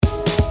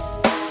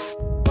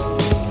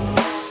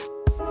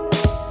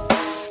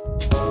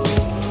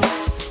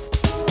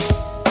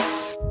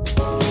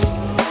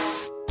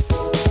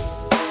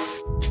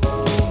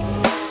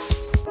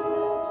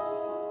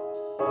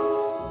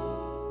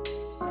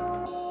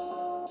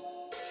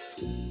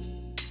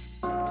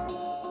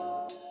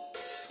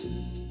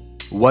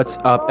What's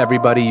up,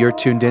 everybody? You're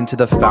tuned in to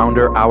the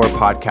Founder Hour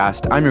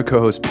podcast. I'm your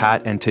co-host,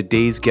 Pat, and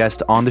today's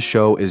guest on the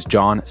show is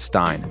John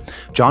Stein.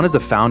 John is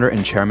the founder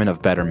and chairman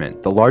of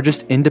Betterment, the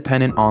largest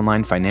independent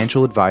online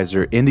financial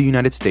advisor in the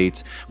United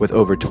States with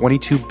over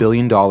 $22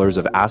 billion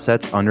of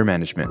assets under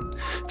management.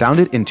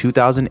 Founded in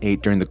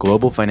 2008 during the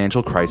global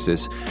financial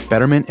crisis,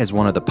 Betterment is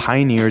one of the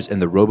pioneers in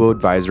the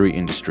Robo-Advisory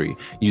industry,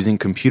 using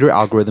computer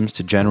algorithms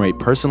to generate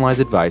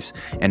personalized advice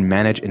and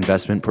manage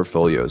investment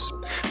portfolios.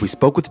 We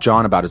spoke with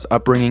John about his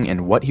upbringing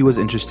and what he was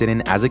interested in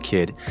as a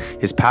kid,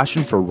 his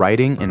passion for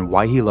writing and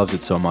why he loves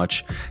it so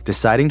much,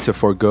 deciding to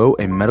forego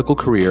a medical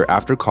career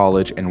after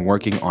college and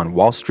working on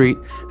Wall Street,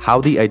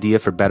 how the idea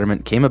for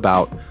Betterment came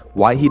about,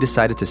 why he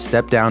decided to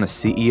step down as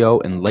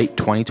CEO in late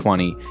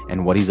 2020,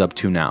 and what he's up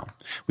to now.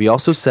 We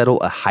also settle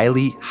a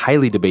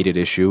highly debated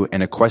issue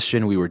and a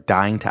question we were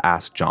dying to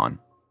ask John.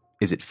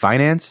 Is it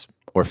finance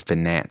or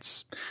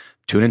finance?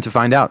 Tune in to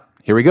find out.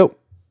 Here we go.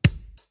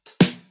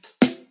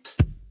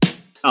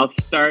 I'll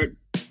start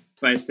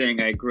by saying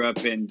I grew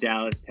up in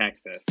Dallas,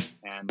 Texas,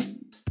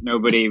 and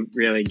nobody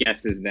really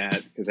guesses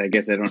that because I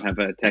guess I don't have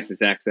a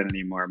Texas accent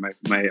anymore.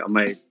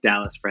 My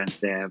Dallas friends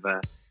say I have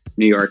a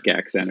New York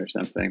accent or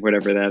something,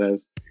 whatever that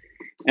is.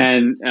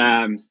 And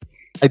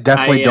I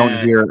definitely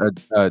don't hear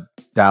a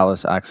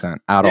Dallas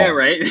accent at all. Yeah,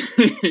 right.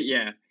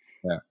 Yeah.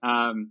 Yeah.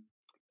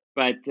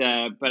 But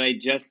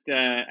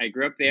I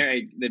grew up there.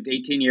 I lived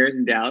 18 years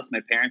in Dallas. My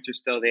parents are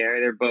still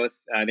there. They're both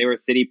they were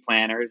city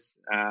planners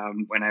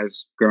when I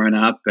was growing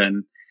up,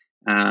 and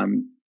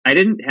I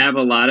didn't have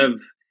a lot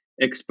of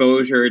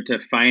exposure to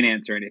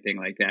finance or anything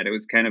like that. It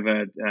was kind of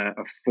a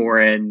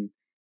foreign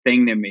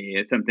thing to me.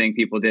 It's something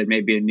people did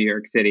maybe in New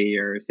York City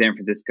or San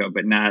Francisco,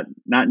 but not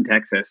in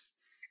Texas,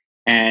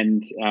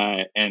 and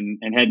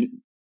had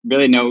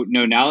really no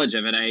knowledge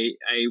of it.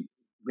 I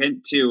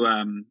went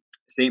to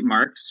St.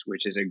 Mark's,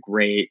 which is a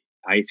great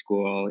high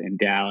school in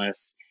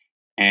Dallas,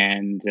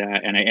 and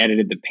I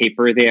edited the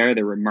paper there,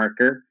 the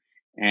Remarker,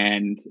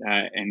 and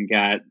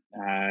got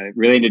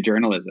really into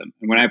journalism.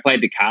 And when I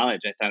applied to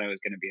college, I thought I was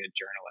going to be a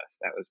journalist.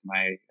 That was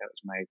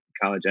my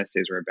college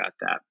essays were about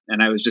that.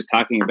 And I was just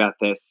talking about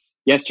this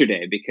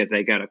yesterday because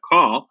I got a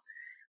call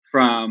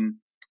from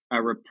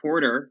a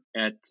reporter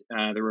at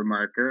the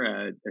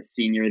Remarker, a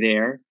senior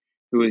there,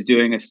 who was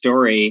doing a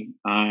story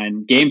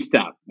on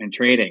GameStop and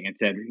trading, and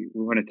said,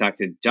 "We want to talk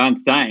to John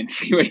Stein,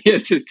 see what he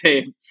has to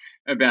say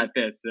about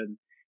this." And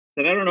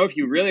said, "I don't know if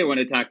you really want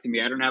to talk to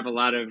me. I don't have a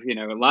lot of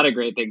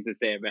great things to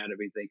say about it."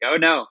 He's like, "Oh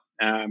no."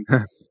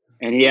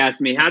 And he asked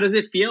me, "How does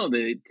it feel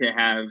to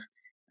have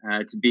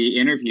to be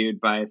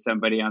interviewed by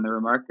somebody on the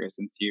Remarker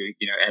since you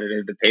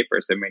edited the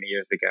paper so many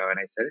years ago?" And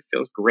I said, "It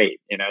feels great.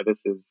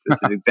 This is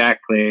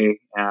exactly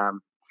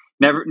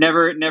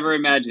never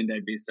imagined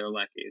I'd be so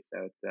lucky.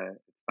 So it's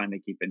fun to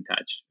keep in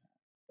touch."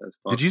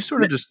 Did you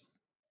sort of just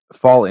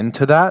fall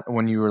into that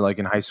when you were like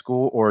in high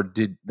school, or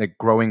did like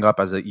growing up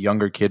as a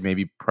younger kid,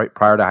 maybe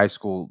prior to high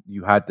school,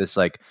 you had this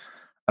like,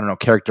 I don't know,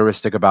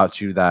 characteristic about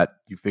you that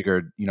you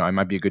figured, I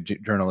might be a good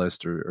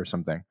journalist or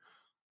something?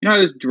 I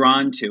was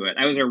drawn to it.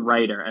 I was a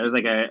writer. I was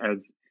like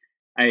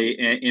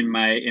in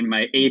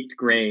my eighth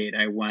grade,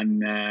 I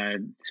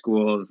won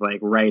school's like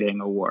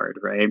writing award,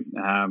 right?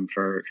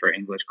 For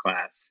English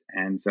class.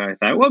 And so I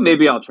thought, well,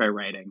 maybe I'll try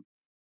writing.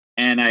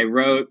 And I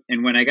wrote,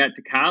 and when I got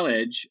to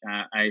college,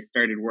 I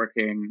started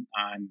working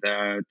on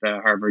the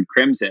Harvard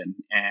Crimson,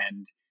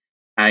 and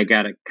I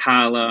got a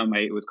column.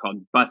 It was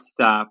called Bus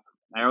Stop.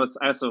 I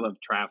also love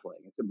traveling,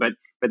 but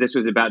this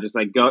was about just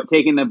like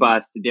taking the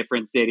bus to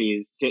different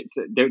cities, to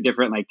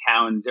different like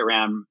towns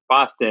around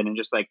Boston, and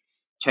just like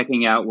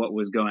checking out what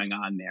was going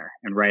on there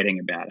and writing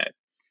about it.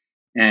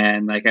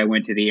 And like I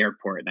went to the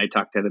airport and I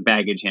talked to the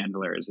baggage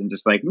handlers and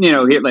just like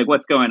here, like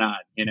what's going on,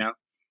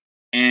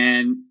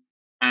 and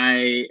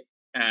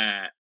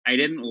I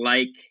didn't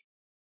like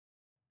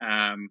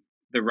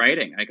the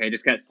writing. Like I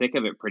just got sick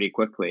of it pretty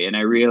quickly, and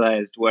I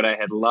realized what I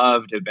had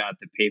loved about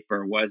the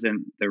paper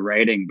wasn't the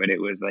writing, but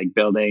it was like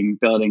building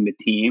the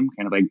team,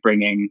 kind of like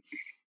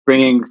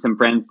bringing some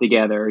friends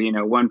together.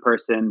 One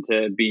person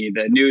to be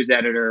the news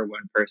editor,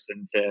 one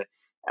person to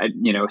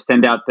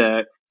send out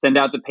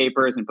the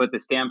papers and put the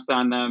stamps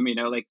on them.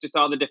 Like just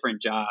all the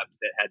different jobs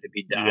that had to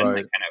be done. Right. Like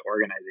kind of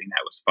organizing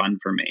that was fun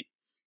for me.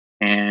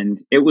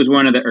 And it was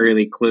one of the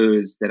early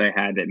clues that I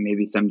had that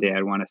maybe someday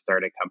I'd want to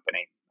start a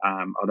company.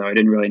 Although I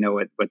didn't really know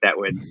what that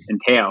would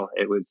entail,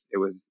 it was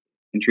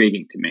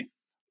intriguing to me.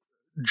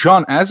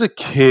 John, as a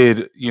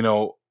kid,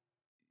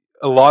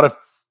 a lot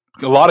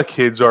of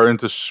kids are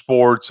into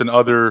sports and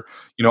other,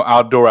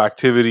 outdoor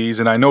activities.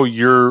 And I know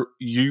you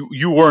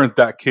weren't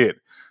that kid.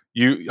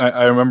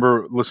 I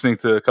remember listening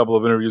to a couple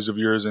of interviews of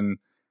yours, and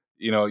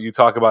you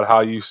talk about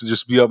how you used to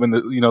just be up in the,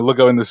 look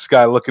up in the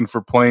sky looking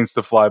for planes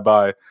to fly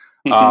by.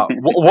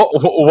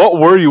 What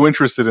were you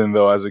interested in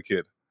though as a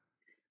kid?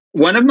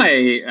 One of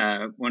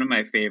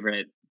my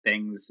favorite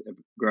things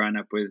growing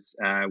up was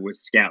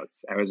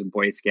Scouts. I was a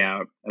Boy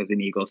Scout. I was an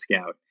Eagle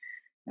Scout,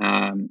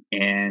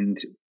 and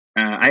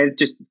I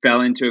just fell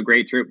into a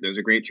great troop. There was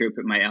a great troop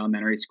at my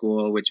elementary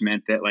school, which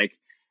meant that like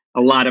a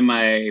lot of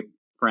my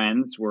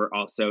friends were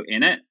also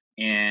in it,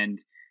 and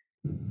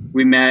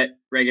we met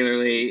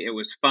regularly. It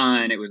was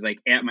fun. It was like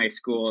at my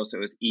school, so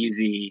it was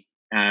easy.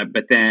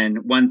 But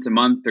then once a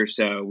month or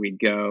so, we'd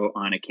go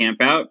on a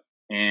camp out.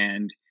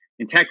 And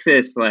in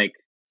Texas, like,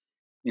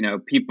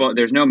 people,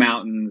 there's no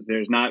mountains.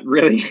 There's not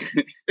really,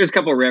 there's a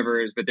couple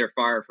rivers, but they're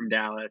far from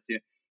Dallas.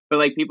 But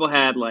like people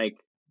had like,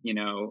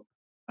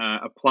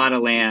 a plot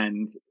of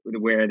land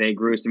where they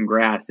grew some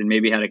grass and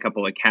maybe had a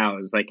couple of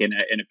cows, like in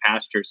a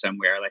pasture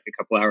somewhere, like a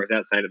couple hours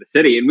outside of the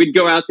city. And we'd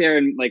go out there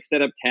and like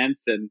set up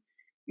tents and,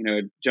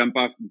 jump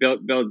off,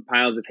 build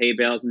piles of hay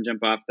bales and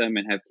jump off them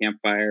and have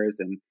campfires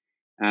and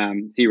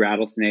see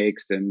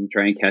rattlesnakes and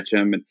try and catch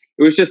them. And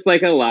it was just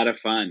like a lot of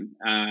fun.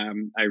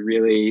 I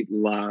really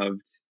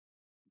loved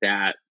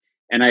that.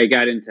 And I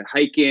got into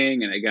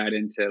hiking and I got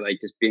into like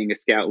just being a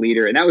scout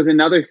leader. And that was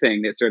another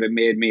thing that sort of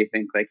made me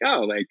think like,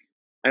 oh, like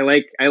I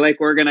like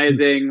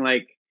organizing,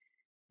 like,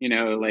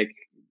 like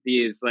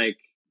these like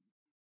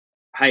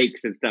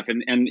hikes and stuff.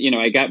 And,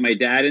 I got my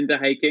dad into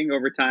hiking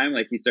over time.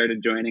 Like he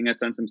started joining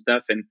us on some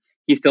stuff and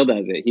he still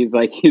does it.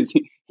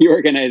 He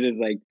organizes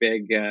like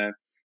big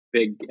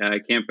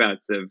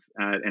campouts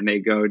and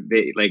they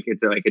like,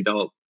 it's like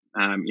adult,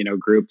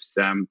 groups,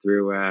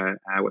 through,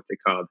 what's it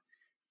called?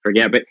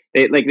 Forget, but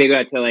they go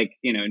out to like,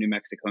 New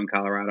Mexico and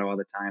Colorado all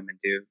the time and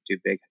do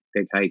big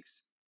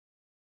hikes.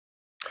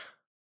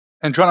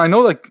 And John, I know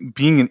like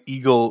being an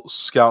Eagle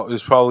Scout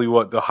is probably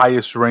what the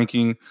highest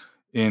ranking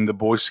in the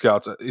Boy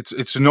Scouts.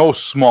 It's no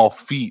small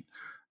feat.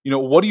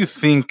 What do you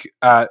think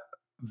at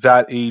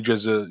that age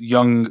as a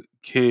young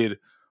kid?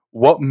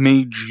 What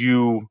made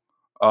you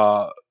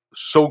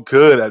so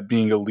good at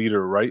being a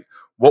leader? Right?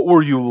 What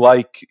were you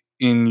like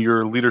in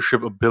your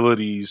leadership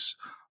abilities?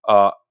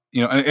 And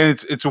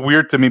it's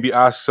weird to maybe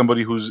ask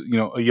somebody who's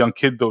a young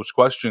kid those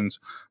questions,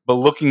 but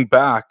looking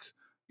back,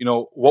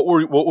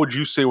 what would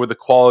you say were the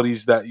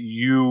qualities that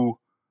you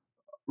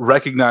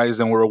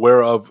recognized and were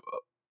aware of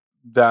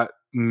that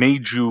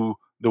made you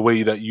the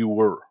way that you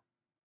were?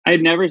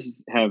 I'd never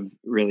have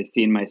really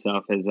seen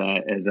myself as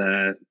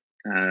a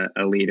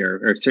leader,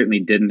 or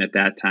certainly didn't at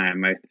that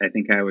time. I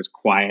think I was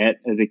quiet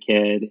as a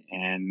kid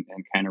and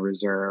kind of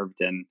reserved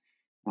and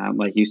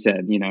like you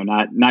said,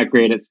 not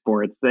great at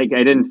sports. Like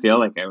I didn't feel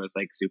like I was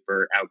like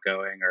super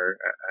outgoing or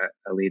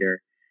a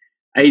leader.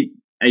 I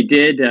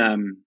did.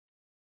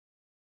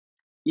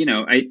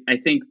 I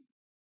think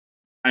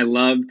I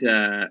loved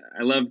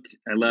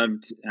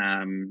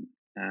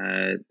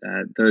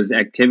those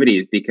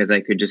activities because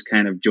I could just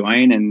kind of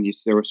join, and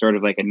there was sort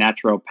of like a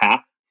natural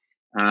path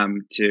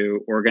to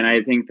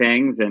organizing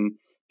things, and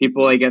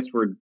people, I guess,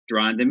 were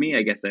drawn to me.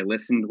 I guess I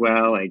listened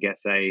well. I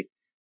guess I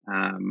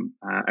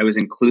was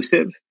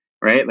inclusive,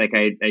 right? Like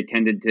I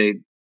tended to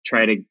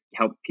try to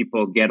help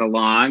people get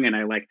along, and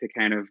I like to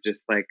kind of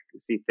just like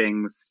see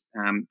things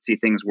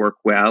work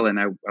well, and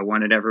I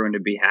wanted everyone to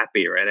be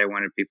happy, right? I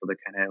wanted people to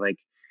kind of like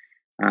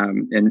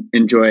and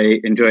enjoy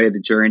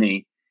the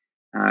journey.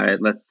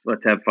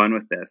 Let's have fun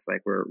with this.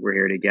 Like we're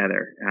here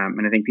together,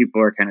 and I think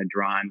people are kind of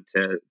drawn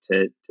to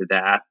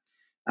that.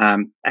 I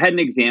had an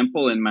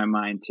example in my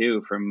mind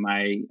too from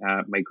my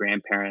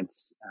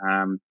grandparents,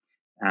 and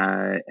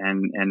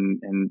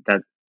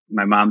that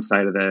my mom's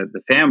side of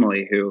the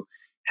family, who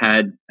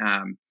had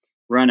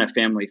run a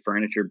family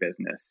furniture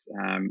business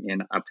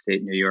in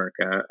upstate New York,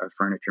 a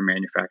furniture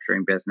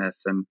manufacturing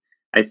business, and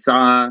I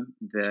saw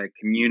the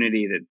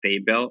community that they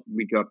built.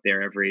 We'd go up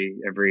there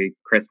every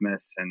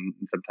Christmas and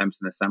sometimes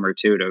in the summer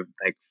too, to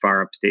like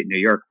far upstate New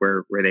York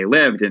where they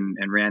lived and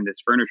ran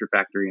this furniture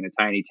factory in a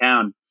tiny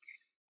town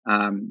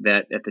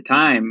that at the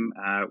time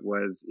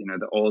was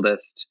the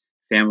oldest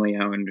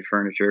family-owned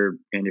furniture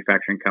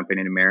manufacturing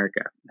company in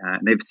America.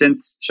 And they've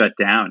since shut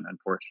down,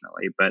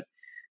 unfortunately, but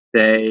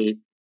they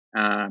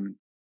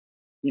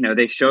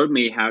they showed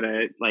me how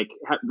to like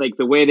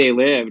the way they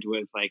lived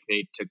was like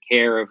they took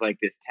care of like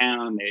this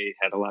town. They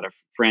had a lot of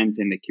friends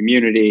in the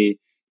community.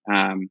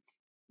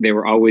 They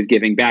were always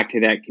giving back to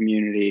that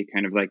community,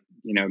 kind of like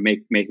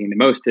making the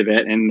most of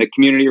it, and the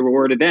community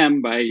rewarded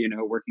them by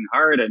working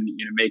hard and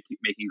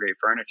making great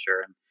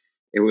furniture. And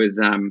it was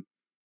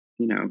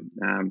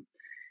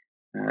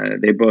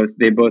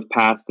they both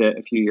passed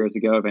a few years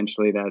ago.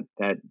 Eventually,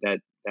 that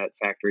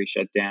factory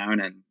shut down,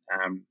 and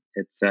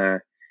it's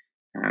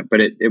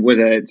but it was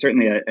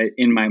certainly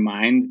in my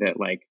mind that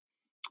like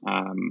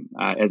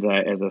as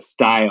a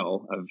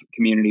style of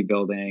community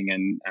building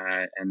and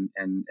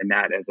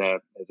that as a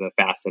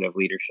facet of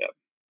leadership.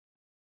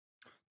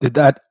 Did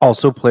that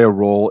also play a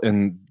role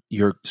in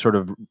your sort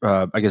of,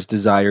 I guess,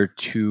 desire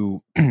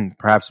to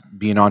perhaps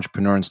be an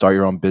entrepreneur and start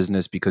your own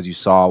business because you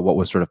saw what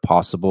was sort of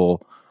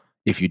possible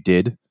if you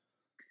did?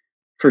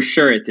 For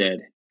sure it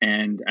did.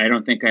 And I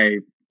don't think I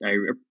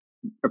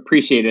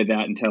appreciated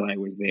that until I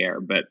was there.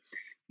 But,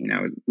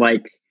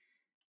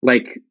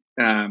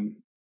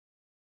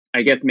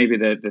 I guess maybe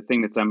the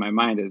thing that's on my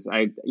mind is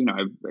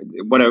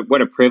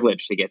what a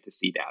privilege to get to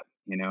see that,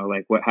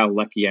 like how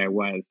lucky I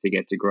was to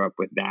get to grow up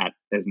with that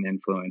as an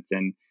influence.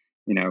 And,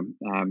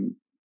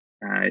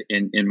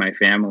 in my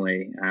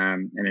family,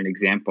 and an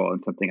example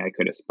and something I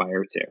could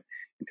aspire to.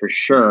 And for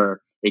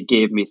sure, it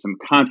gave me some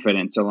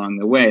confidence along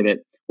the way that,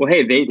 well,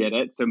 hey, they did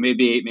it, so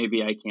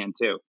maybe I can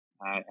too.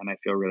 And I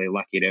feel really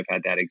lucky to have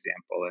had that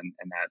example and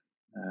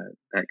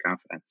that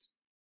confidence.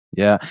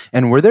 Yeah.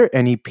 And were there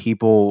any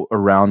people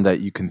around that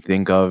you can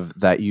think of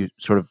that you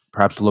sort of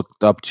perhaps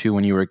looked up to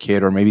when you were a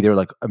kid, or maybe they were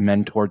like a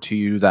mentor to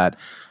you that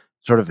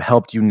sort of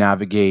helped you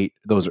navigate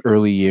those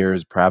early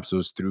years? Perhaps it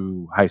was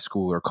through high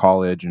school or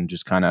college, and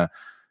just kind of,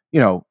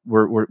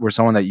 were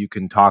someone that you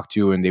can talk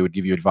to and they would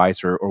give you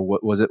advice, or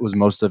what was it? Was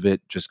most of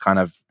it just kind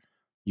of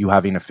you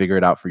having to figure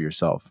it out for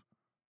yourself?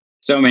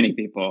 So many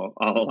people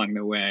all along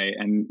the way,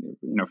 and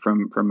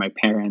from my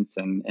parents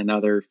and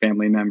other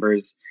family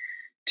members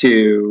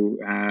to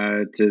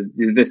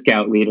the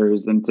scout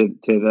leaders and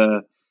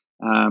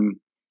um,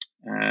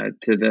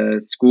 to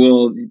the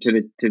school,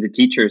 to the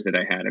teachers that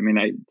I had. I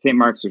mean, St.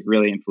 Mark's was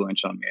really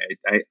influential on me.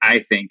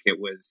 I think it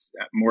was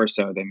more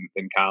so than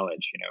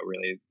college.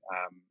 Really,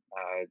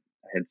 I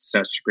had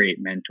such great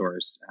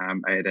mentors.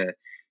 I had a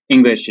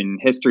English and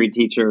history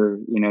teacher,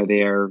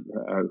 there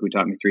who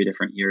taught me 3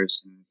 different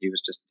years, and he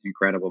was just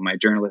incredible. My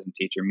journalism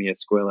teacher, Mia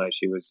Squilla,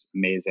 she was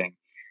amazing.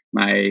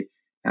 My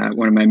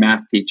One of my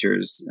math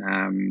teachers,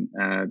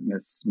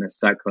 Miss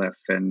Sutcliffe,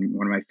 and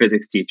one of my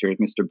physics teachers,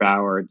 Mr.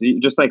 Bauer,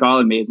 just like all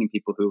amazing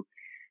people who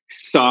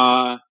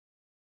saw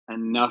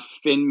enough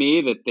in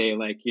me that they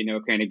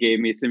kind of gave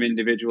me some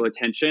individual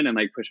attention and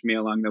pushed me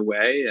along the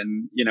way.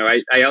 And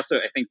I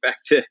think back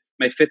to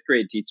my 5th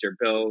grade teacher,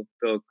 Bill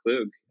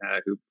Klug,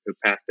 who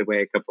passed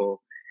away a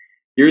couple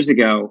years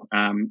ago,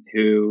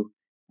 who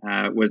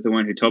was the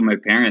one who told my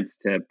parents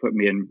to put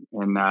me in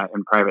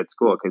private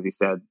school, because he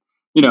said,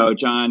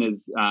 John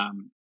is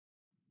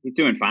he's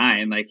doing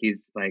fine.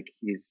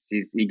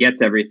 He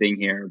gets everything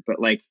here, but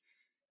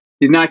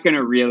he's not going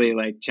to really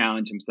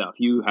challenge himself.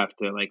 You have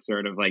to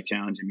sort of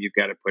challenge him. You've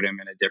got to put him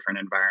in a different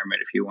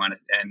environment if you want it.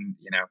 And,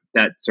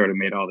 that sort of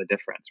made all the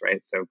difference.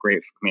 Right. So great.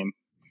 I mean,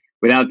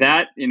 without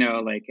that,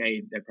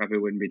 I probably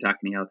wouldn't be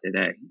talking to y'all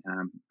today.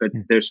 But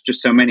there's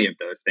just so many of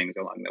those things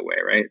along the way,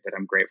 right, that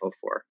I'm grateful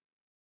for.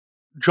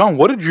 John,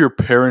 what did your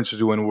parents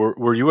do? And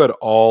were you at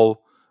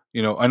all,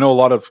 I know a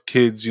lot of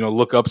kids,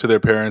 look up to their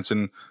parents,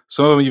 and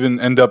some of them even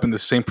end up in the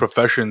same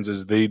professions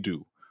as they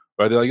do,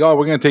 right? They're like, oh,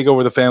 we're going to take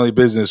over the family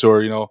business.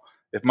 Or,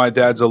 if my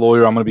dad's a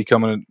lawyer, I'm going to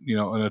become a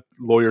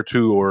lawyer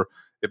too. Or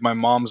if my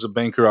mom's a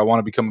banker, I want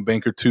to become a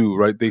banker too,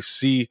 right? They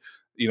see,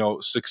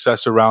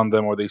 success around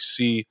them, or they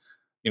see,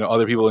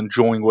 other people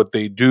enjoying what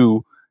they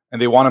do,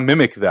 and they want to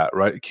mimic that,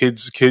 right?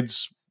 Kids,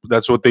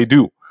 that's what they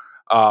do.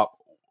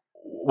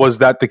 Was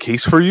that the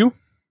case for you?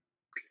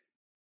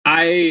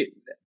 I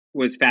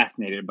was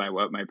fascinated by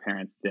what my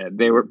parents did.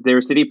 They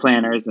were city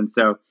planners, and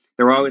so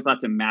there were always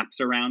lots of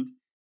maps around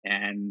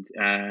and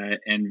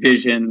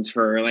visions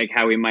for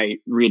how we might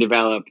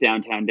redevelop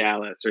downtown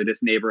Dallas or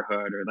this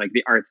neighborhood or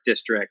the arts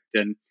district.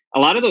 And a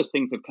lot of those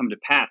things have come to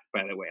pass,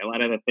 by the way. A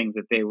lot of the things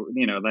that they were,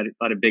 a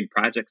lot of big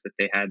projects that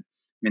they had.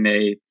 I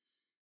mean,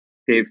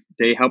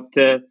 they helped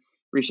to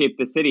reshape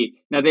the city.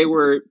 Now, they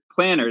were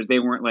planners. They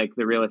weren't like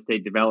the real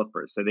estate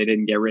developers, so they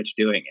didn't get rich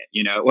doing it.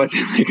 It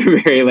wasn't a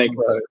very Right.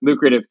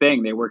 lucrative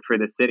thing. They worked for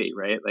the city,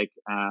 right?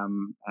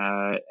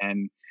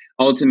 And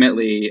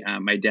ultimately,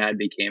 my dad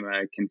became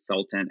a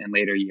consultant in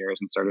later years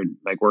and started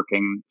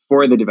working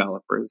for the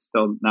developers.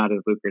 Still not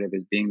as lucrative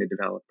as being the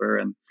developer.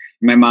 And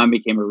my mom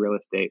became a real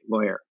estate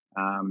lawyer.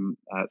 So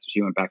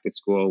she went back to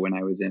school when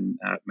I was in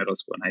middle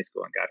school and high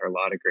school and got her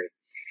law degree.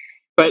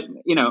 But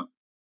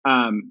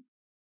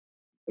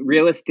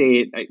real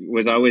estate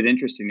was always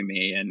interesting to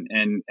me,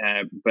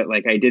 but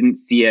I didn't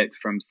see it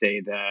from,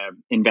 say, the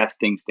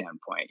investing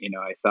standpoint.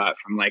 I saw it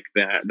from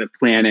the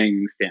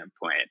planning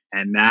standpoint,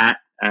 and that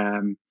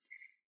I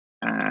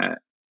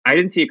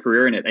didn't see a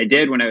career in it. I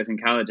did when I was in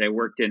college. I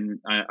worked on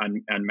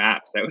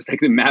maps. I was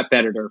the map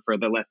editor for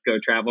the Let's Go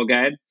Travel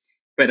Guide.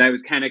 But I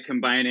was kind of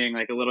combining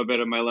a little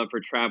bit of my love for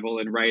travel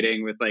and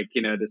writing with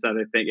this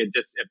other thing. It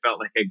felt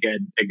like a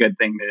good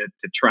thing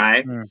to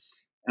try. Mm.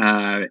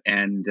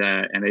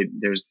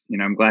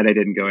 I'm glad I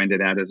didn't go into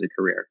that as a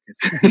career.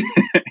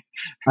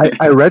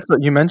 I read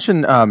you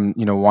mentioned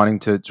wanting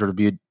to sort of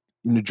be a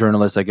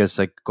journalist, I guess,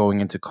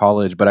 going into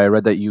college, but I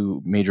read that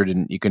you majored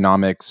in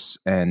economics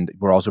and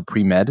were also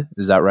pre-med.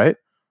 Is that right?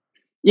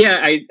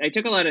 Yeah, I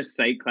took a lot of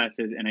psych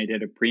classes, and I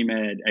did a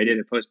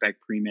post-bac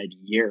pre-med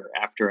year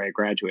after I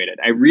graduated.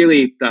 I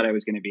really thought I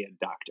was going to be a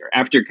doctor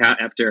after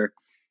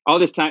all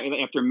this time,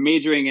 after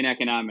majoring in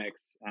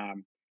economics.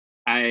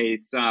 I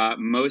saw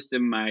most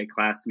of my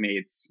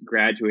classmates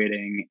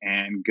graduating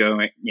and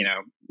going,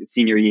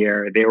 senior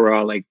year, they were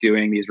all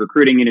doing these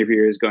recruiting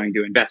interviews, going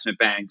to investment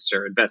banks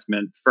or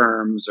investment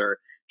firms or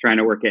trying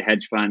to work at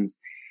hedge funds.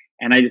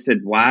 And I just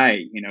said,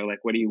 why?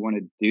 What do you want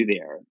to do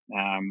there?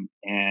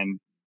 And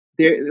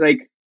they're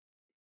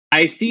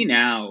I see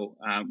now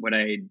what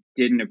I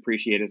didn't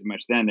appreciate as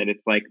much then, that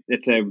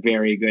it's a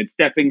very good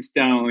stepping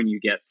stone. You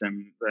get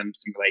some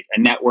a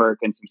network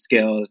and some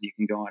skills. You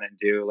can go on and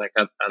do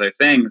other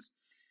things.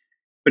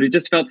 But it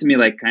just felt to me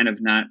kind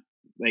of not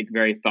like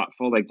very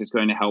thoughtful, like just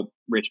going to help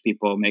rich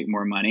people make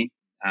more money.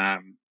 A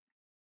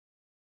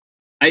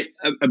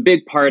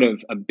big part of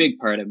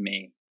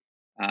me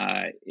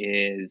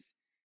is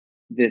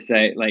this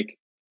like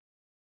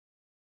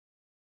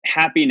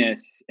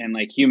happiness, and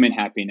like human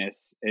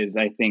happiness is,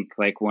 I think,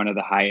 like one of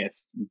the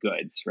highest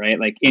goods, right?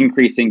 Like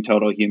increasing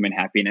total human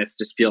happiness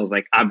just feels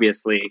like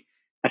obviously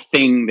a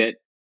thing that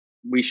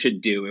we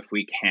should do if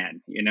we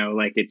can,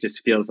 like it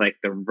just feels like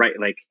the right,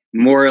 like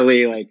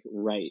morally like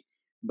right.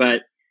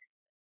 But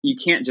you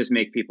can't just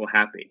make people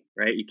happy,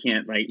 right? You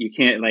can't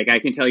like I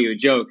can tell you a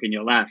joke and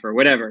you'll laugh or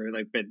whatever,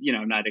 like, but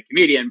I'm not a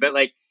comedian, but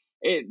like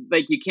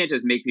you can't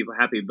just make people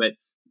happy, but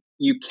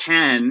you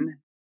can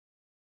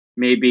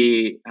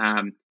maybe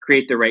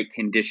create the right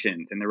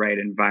conditions and the right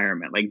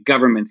environment. Like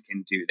governments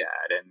can do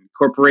that, and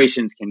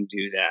corporations can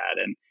do that,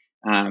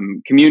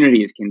 and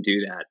communities can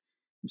do that.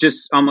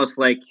 Just almost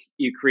like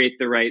you create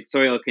the right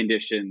soil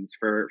conditions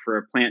for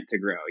a plant to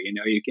grow.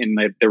 You can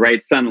the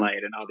right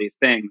sunlight and all these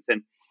things.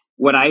 And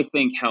what I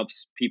think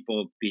helps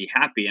people be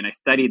happy, and I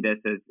studied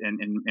this as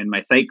in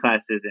my psych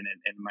classes and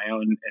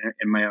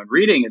in my own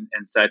reading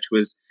and such,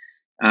 was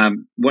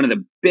one of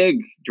the big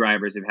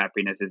drivers of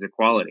happiness is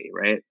equality,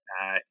 right?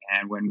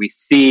 And when we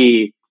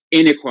see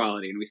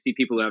inequality and we see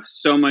people who have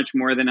so much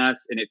more than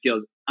us and it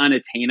feels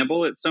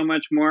unattainable at so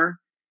much more,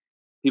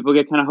 people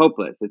get kind of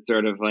hopeless. It's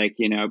sort of like,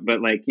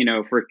 but like,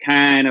 if we're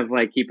kind of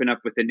like keeping up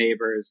with the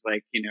neighbors,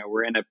 like,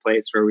 we're in a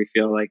place where we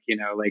feel like,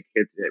 like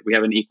we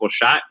have an equal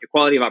shot,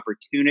 equality of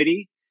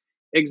opportunity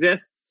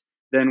exists,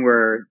 then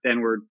we're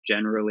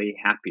generally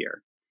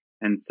happier.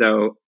 And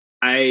so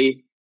I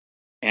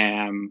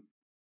am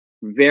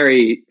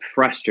very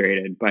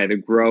frustrated by the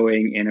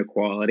growing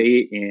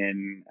inequality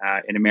in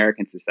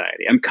American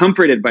society. I'm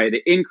comforted by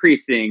the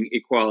increasing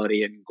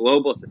equality in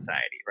global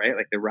society, right?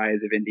 Like the rise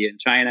of India and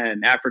China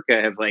and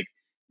Africa have like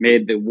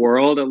made the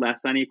world a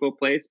less unequal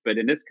place. But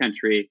in this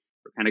country,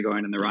 we're kind of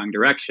going in the wrong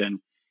direction.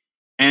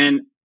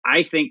 And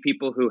I think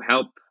people who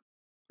help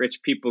rich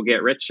people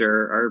get richer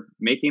are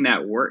making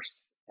that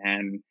worse.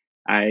 And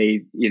I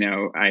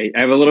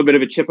have a little bit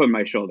of a chip on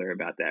my shoulder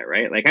about that,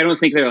 right? Like, I don't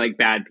think they're like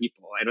bad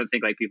people. I don't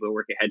think like people who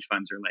work at hedge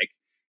funds are like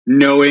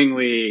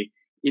knowingly,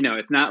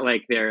 it's not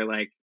like they're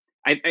like,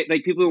 I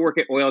like people who work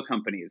at oil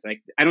companies.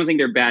 Like, I don't think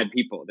they're bad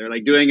people. They're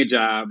like doing a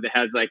job that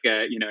has like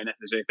a, a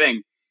necessary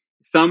thing.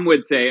 Some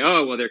would say,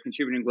 oh, well, they're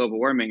contributing to global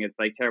warming. It's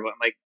like terrible. I'm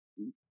like,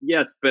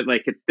 yes, but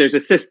like, there's a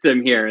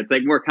system here. It's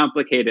like more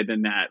complicated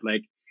than that.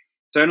 Like,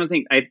 so I don't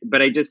think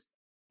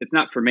it's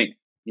not for me,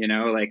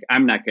 like,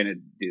 I'm not going to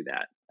do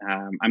that.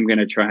 I'm going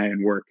to try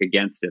and work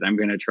against it. I'm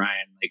going to try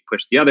and like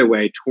push the other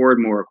way toward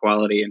more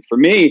equality. And for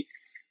me,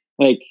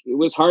 like, it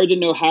was hard to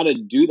know how to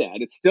do that.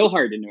 It's still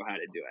hard to know how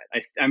to do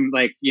it. I'm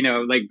like,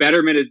 like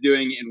Betterment is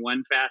doing in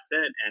one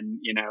facet, and,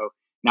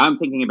 now I'm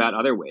thinking about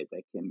other ways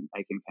I can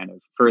kind of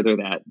further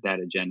that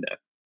agenda.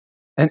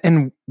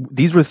 And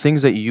these were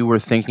things that you were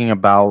thinking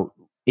about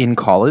in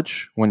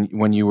college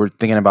when you were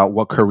thinking about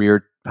what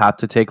career path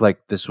to take.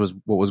 Like, this was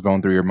what was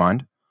going through your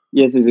mind?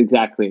 Yes, is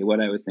exactly what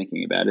I was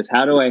thinking about, is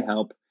how do I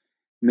help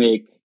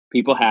make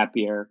people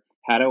happier?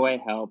 How do I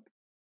help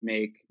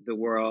make the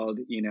world,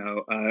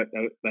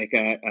 like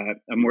a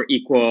more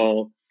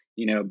equal,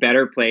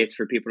 better place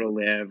for people to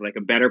live, like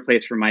a better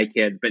place for my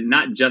kids, but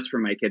not just for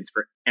my kids,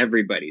 for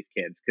everybody's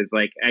kids. Cause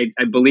like, I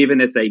believe in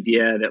this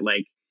idea that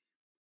like,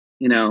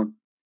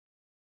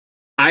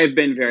 I've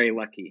been very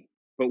lucky,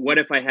 but what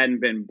if I hadn't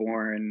been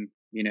born,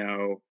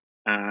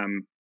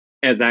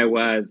 as I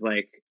was,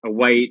 like a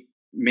white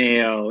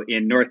male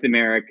in North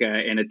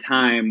America in a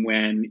time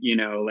when,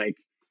 like,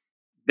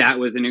 that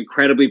was an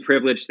incredibly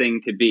privileged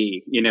thing to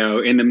be,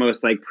 in the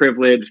most like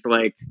privileged,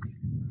 like,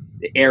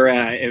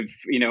 era of,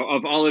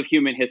 of all of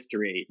human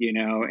history,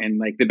 and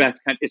like the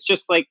best country. It's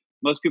just like,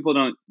 most people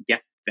don't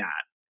get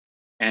that.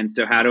 And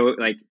so how do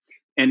like,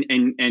 and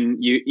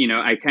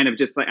I kind of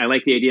just like, I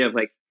like the idea of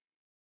like,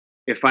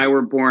 if I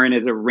were born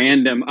as a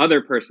random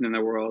other person in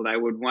the world, I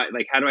would want,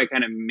 like, how do I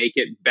kind of make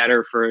it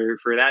better for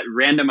that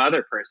random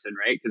other person,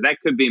 right? Because that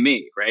could be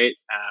me, right?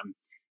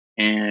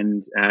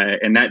 And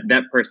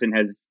that person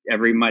has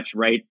every much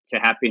right to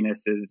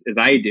happiness as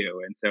I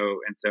do. And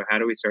so how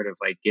do we sort of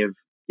like give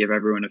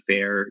everyone a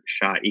fair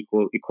shot,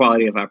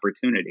 equality of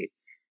opportunity?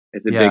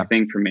 It's a big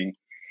thing for me.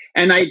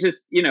 And I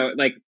just,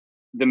 like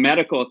the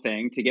medical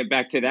thing, to get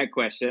back to that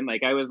question,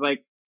 like I was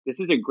like, this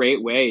is a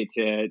great way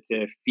to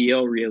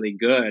feel really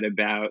good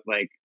about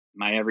like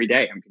my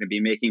everyday. I'm going to be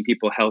making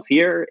people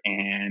healthier,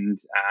 and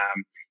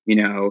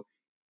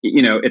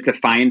it's a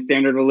fine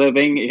standard of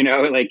living.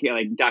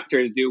 Like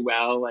doctors do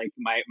well. Like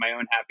my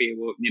own happy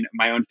will,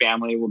 my own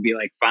family will be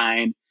like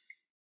fine.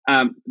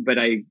 But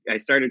I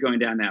started going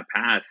down that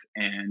path,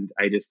 and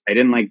I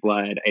didn't like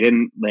blood.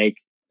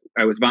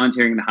 I was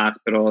volunteering in the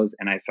hospitals,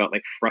 and I felt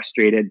like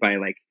frustrated by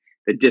like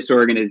the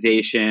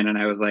disorganization, and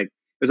I was like,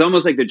 it was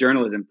almost like the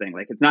journalism thing.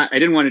 Like, I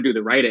didn't want to do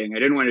the writing. I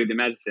didn't want to do the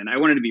medicine. I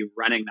wanted to be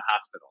running the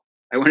hospital.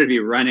 I wanted to be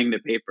running the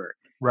paper.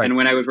 Right. And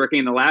when I was working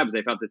in the labs,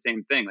 I felt the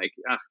same thing. Like,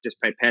 just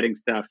pipetting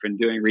stuff and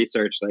doing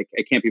research, like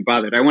I can't be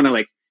bothered. I want to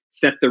like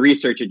set the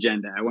research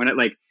agenda. I want to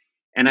like,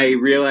 and I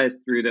realized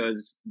through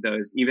those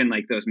even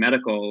like those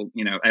medical,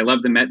 I love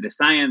the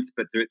science,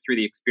 but through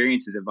the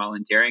experiences of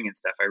volunteering and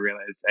stuff, I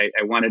realized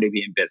I wanted to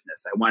be in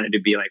business. I wanted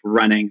to be like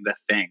running the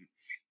thing,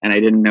 and I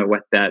didn't know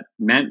what that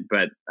meant,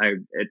 but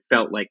it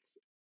felt like,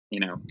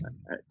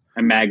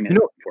 a magnet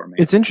for me.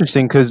 It's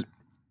interesting because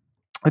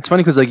it's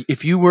funny because like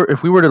if we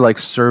were to like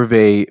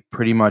survey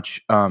pretty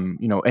much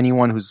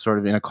anyone who's sort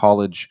of in a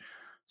college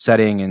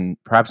setting and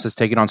perhaps has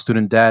taken on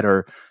student debt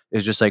or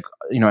is just like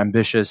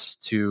ambitious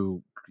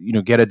to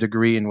get a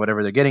degree in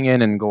whatever they're getting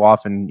in and go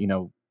off and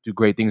do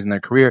great things in their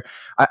career,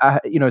 I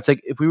it's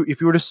like if we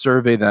were to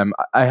survey them,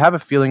 I have a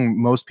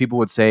feeling most people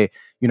would say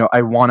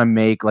I want to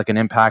make like an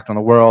impact on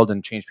the world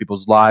and change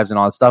people's lives and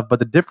all that stuff. But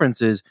the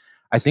difference is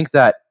I think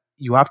that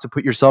you have to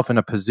put yourself in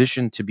a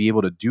position to be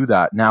able to do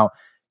that. Now,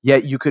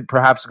 yet you could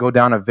perhaps go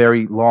down a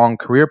very long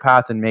career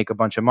path and make a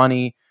bunch of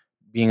money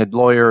being a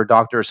lawyer or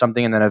doctor or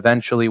something. And then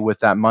eventually with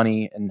that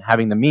money and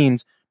having the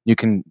means, you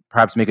can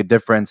perhaps make a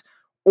difference.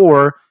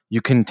 Or you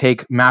can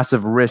take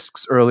massive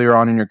risks earlier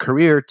on in your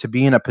career to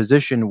be in a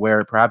position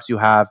where perhaps you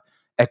have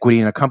equity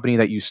in a company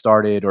that you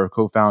started or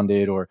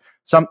co-founded or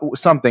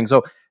something.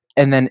 So,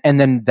 and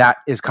then that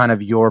is kind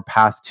of your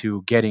path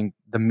to getting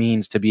the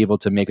means to be able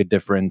to make a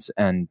difference.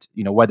 And,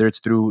 whether it's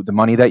through the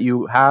money that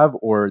you have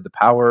or the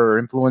power or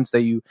influence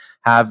that you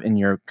have in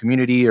your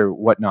community or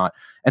whatnot.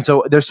 And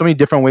so there's so many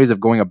different ways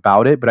of going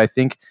about it. But I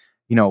think,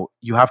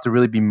 you have to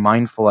really be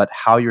mindful at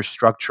how you're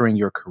structuring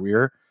your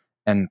career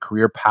and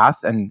career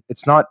path. And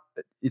it's not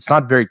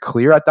very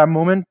clear at that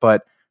moment,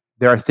 but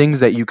there are things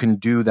that you can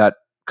do that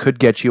could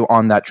get you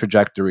on that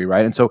trajectory.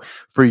 Right. And so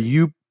for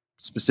you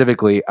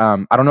specifically,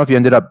 I don't know if you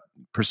ended up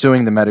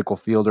pursuing the medical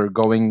field or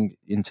going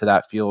into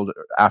that field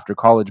after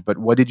college, but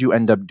what did you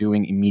end up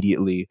doing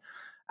immediately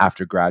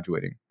after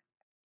graduating?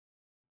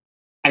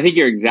 I think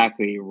you're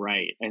exactly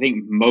right. I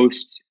think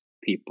most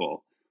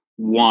people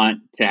want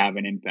to have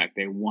an impact.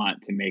 They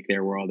want to make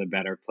their world a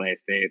better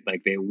place. They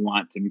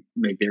want to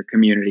make their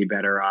community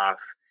better off.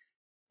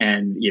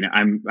 And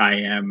I'm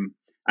an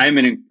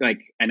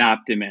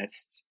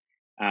optimist.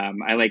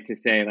 I like to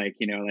say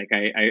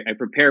I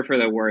prepare for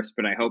the worst,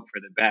 but I hope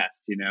for the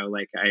best.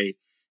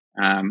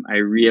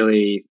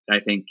 I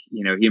think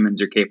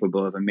humans are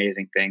capable of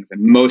amazing things,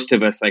 and most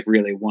of us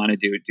really want to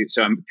do.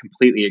 So I'm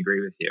completely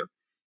agree with you,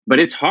 but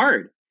it's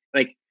hard.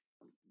 Like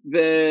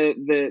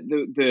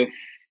the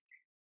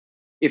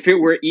if it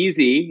were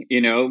easy,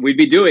 we'd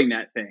be doing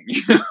that thing.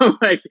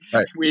 Right.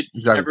 Exactly.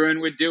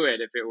 Everyone would do it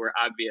if it were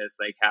obvious,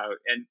 like how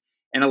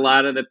and a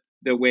lot of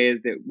the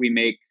ways that we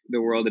make the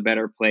world a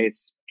better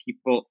place,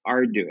 people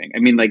are doing. I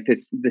mean, like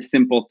the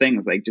simple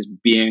things like just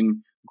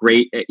being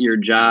great at your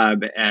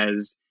job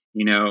as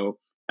a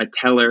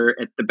teller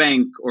at the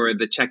bank or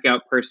the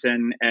checkout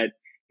person at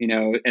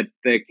at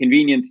the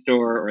convenience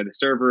store or the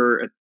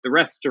server at the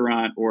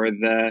restaurant or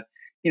the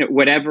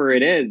whatever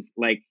it is,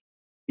 like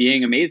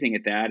being amazing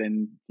at that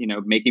and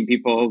making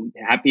people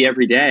happy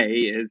every day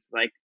is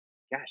like,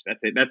 gosh,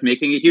 that's it. That's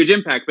making a huge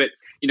impact. But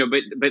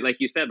but like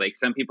you said, like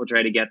some people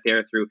try to get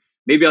there through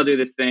maybe I'll do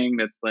this thing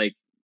that's like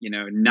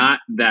not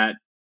that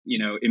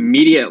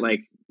immediate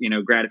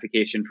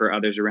gratification for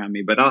others around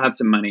me, but I'll have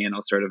some money and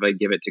I'll sort of like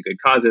give it to good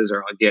causes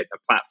or I'll get a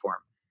platform.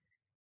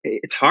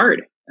 It's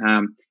hard.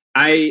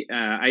 I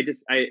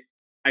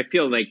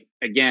feel like,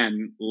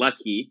 again,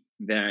 lucky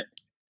that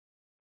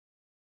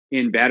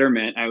in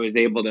Betterment I was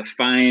able to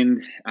find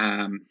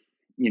an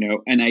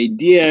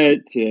idea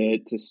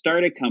to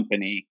start a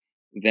company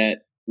that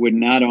would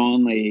not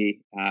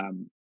only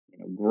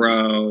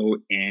grow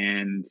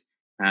and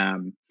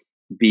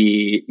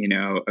be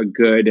a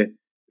good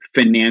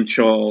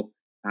financial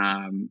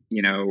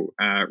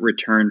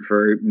return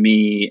for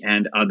me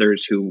and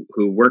others who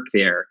work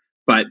there,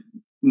 but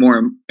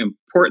more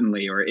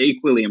importantly, or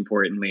equally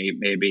importantly,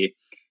 maybe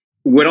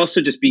would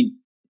also just be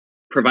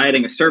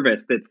providing a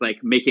service that's like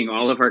making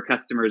all of our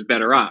customers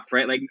better off,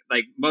 right? Like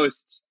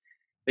most,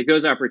 like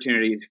those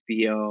opportunities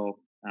feel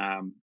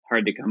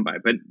hard to come by,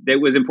 but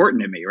it was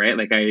important to me, right?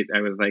 Like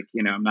I was like,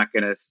 I'm not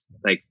going to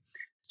like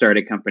start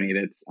a company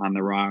that's on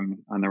the wrong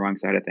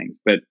side of things.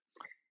 But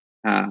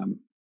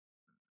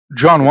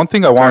John, one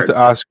thing I wanted to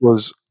ask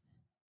was,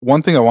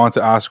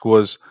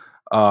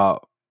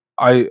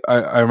 I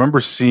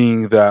remember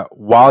seeing that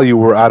while you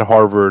were at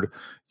Harvard,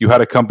 you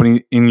had a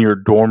company in your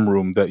dorm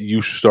room that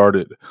you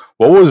started.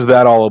 What was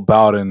that all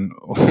about, and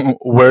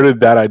where did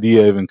that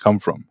idea even come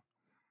from?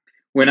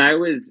 When I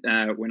was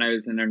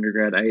an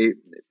undergrad,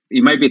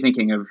 you might be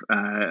thinking of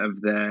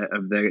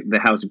the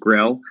House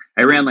Grill.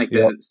 I ran like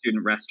the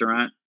student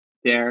restaurant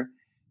there.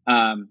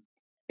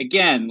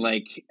 Again,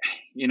 like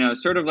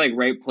sort of like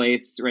right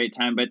place, right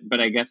time, but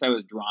I guess I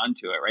was drawn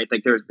to it, right?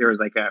 Like there was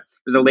a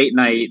late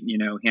night,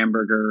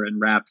 hamburger and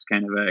wraps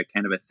kind of a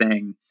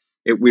thing.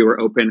 We were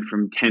open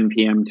from 10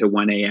 p.m. to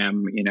 1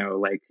 a.m.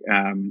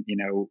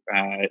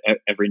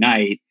 Every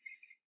night,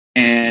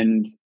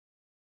 and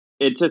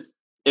it just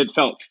it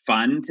felt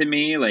fun to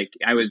me. Like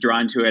I was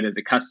drawn to it as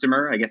a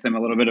customer. I guess I'm a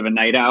little bit of a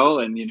night owl,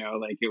 and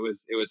like it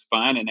was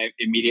fun, and I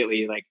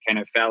immediately like kind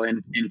of fell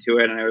into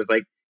it, and I was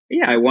like,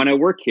 yeah, I want to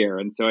work here,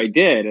 and so I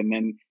did. And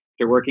then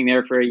after working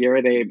there for a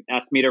year, they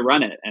asked me to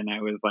run it, and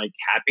I was like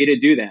happy to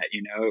do that.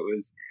 It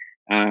was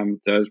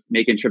so I was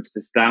making trips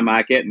to Stein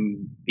Market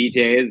and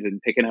BJ's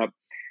and picking up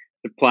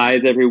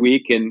supplies every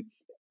week, and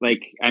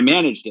like I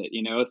managed it,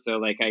 so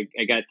like I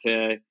got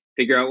to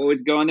figure out what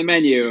would go on the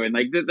menu, and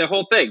like the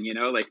whole thing,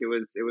 like it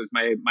was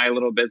my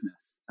little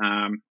business,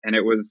 and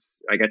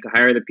I got to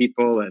hire the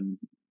people, and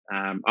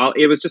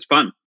it was just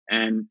fun.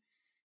 And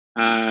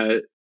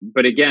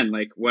but again,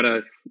 like what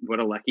a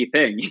lucky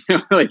thing,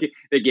 like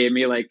they gave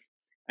me like,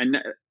 and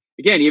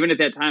again, even at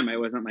that time, I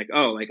wasn't like,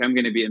 oh, like I'm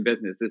going to be in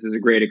business. This is a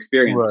great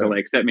experience to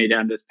like set me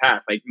down this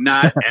path. Like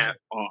not at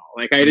all.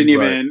 Like I didn't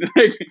even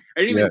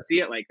see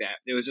it like that.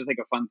 It was just like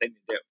a fun thing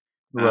to do.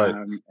 Right.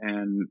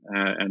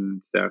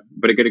 And so,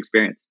 but a good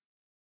experience.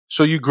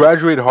 So you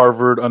graduate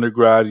Harvard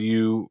undergrad,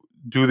 you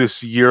do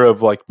this year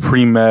of like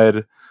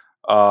pre-med,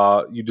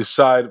 you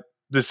decide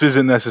this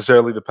isn't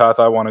necessarily the path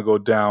I want to go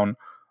down.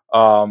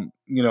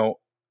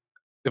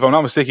 If I'm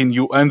not mistaken,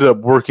 you ended up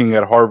working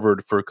at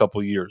Harvard for a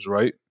couple of years,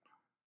 right?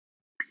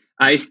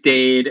 I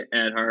stayed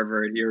at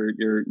Harvard.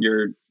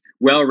 You're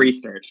well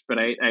researched, but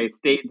I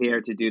stayed there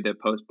to do the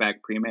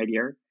post-bac pre-med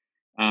year.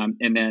 And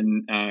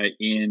then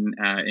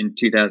in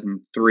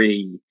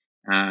 2003,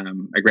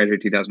 I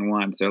graduated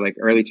 2001. So like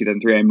early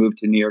 2003, I moved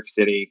to New York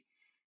City.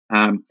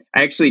 I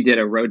actually did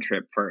a road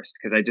trip first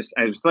because I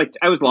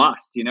was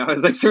lost. I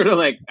was like sort of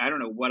like I don't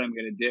know what I'm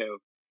going to do.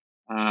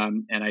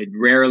 And I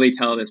rarely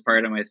tell this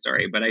part of my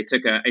story, but I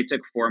took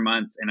 4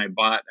 months and I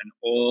bought an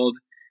old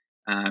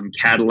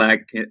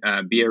Cadillac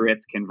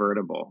Biarritz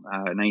convertible,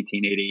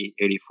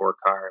 1984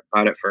 car.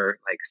 Bought it for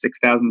like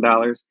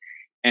 $6,000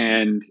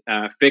 and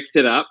fixed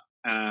it up.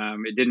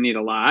 It didn't need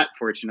a lot,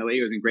 fortunately.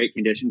 It was in great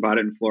condition. Bought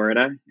it in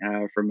Florida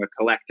from a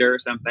collector or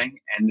something,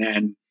 and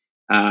then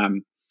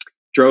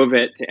drove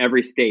it to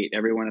every state,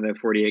 every one of the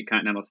 48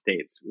 continental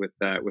states with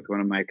one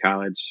of my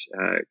college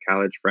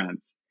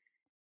friends.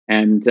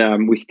 And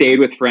we stayed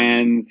with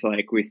friends.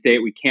 Like we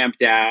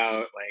camped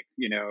out, like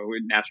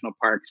national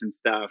parks and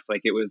stuff.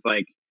 Like it was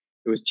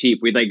cheap.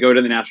 We'd like go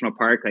to the national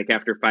park like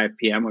after 5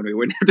 p.m. when we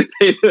wouldn't have to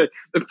pay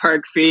the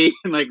park fee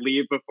and like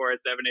leave before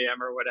 7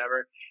 a.m. or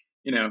whatever.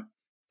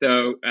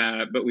 So,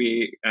 but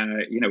we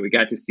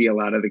got to see a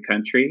lot of the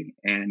country,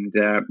 and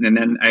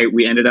then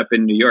we ended up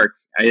in New York.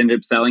 I ended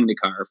up selling the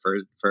car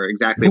for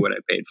exactly what I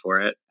paid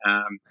for it,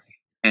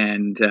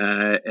 and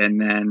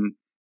then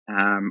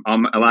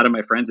a lot of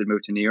my friends had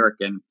moved to New York,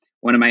 and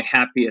one of my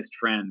happiest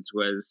friends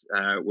was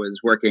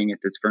working at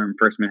this firm,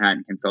 First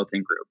Manhattan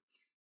Consulting Group,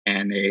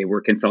 and they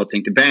were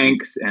consulting to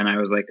banks, and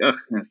I was like, oh,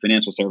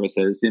 financial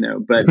services,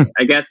 But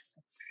I guess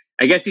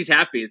he's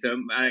happy, so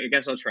I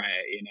guess I'll try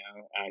it.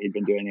 He'd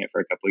been doing it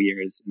for a couple of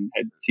years and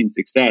had seen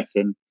success,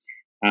 and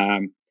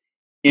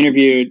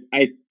interviewed.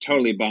 I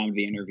totally bombed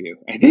the interview.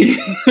 I think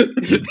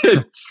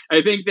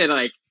I think that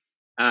like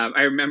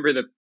I remember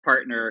the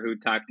partner who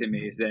talked to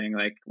me saying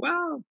like,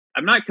 well,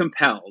 I'm not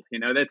compelled,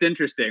 that's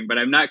interesting, but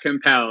I'm not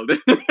compelled.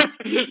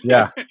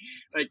 Yeah.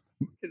 Like,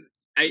 'cause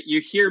you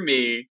hear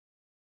me,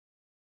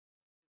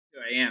 who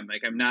I am.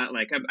 Like, I'm not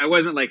like, I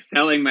wasn't like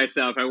selling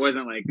myself. I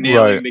wasn't like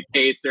nailing the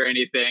case or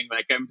anything.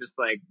 Like, I'm just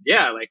like,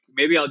 yeah, like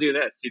maybe I'll do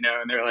this, and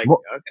they're like,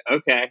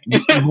 okay.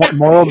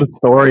 Moral of the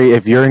story,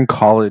 if you're in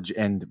college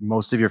and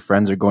most of your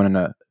friends are going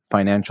into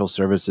financial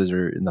services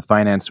or in the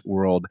finance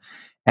world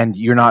and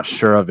you're not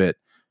sure of it,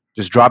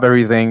 just drop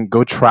everything,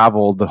 go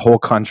travel the whole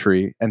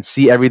country and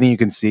see everything you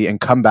can see and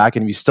come back.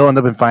 And if you still end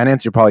up in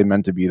finance, you're probably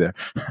meant to be there.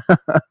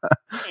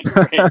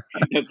 Right.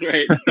 That's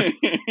right.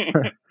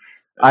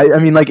 I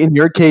mean, like in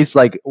your case,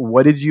 like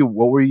what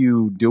were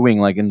you doing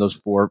like in those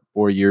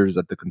four years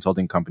at the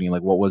consulting company?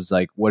 Like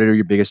what are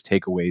your biggest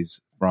takeaways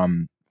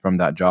from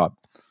that job?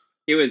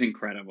 It was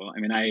incredible. I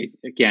mean, I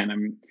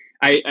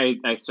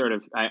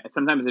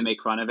sometimes I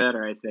make fun of it,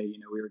 or I say,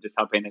 we were just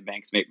helping the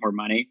banks make more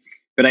money,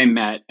 but I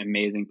met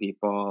amazing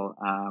people.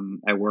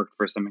 I worked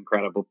for some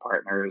incredible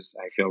partners.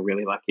 I feel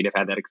really lucky to have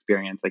had that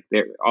experience. Like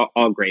they're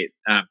all great.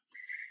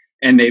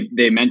 And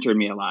they mentored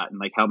me a lot and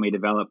like helped me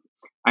develop.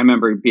 I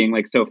remember being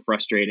like so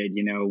frustrated,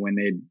 when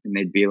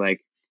they'd be like,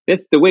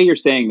 "That's the way you're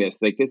saying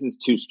this. Like this is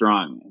too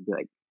strong." I'd be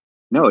like,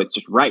 "No, it's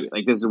just right.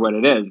 Like this is what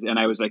it is." And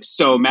I was like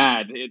so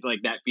mad,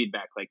 like that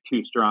feedback, like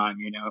too strong,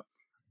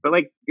 But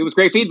like it was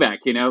great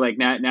feedback, Like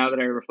now that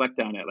I reflect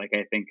on it, like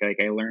I think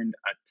like I learned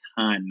a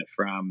ton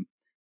from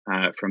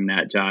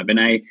that job. And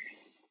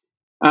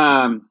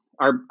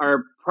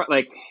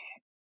like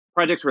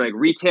projects were like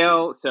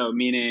retail, so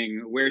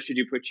meaning where should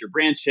you put your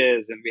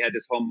branches, and we had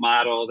this whole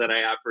model that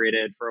I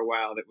operated for a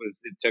while.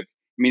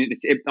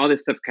 All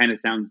this stuff kind of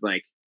sounds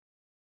like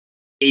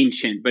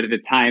ancient, but at the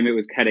time it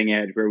was cutting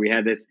edge, where we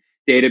had this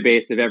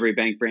database of every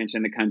bank branch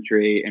in the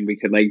country, and we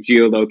could like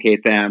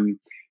geolocate them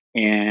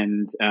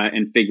and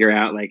figure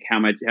out like how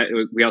much.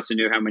 We also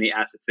knew how many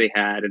assets they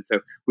had, and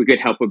so we could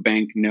help a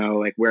bank know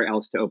like where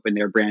else to open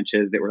their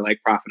branches that were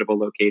like profitable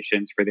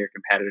locations for their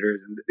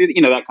competitors, and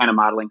that kind of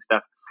modeling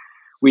stuff.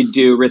 We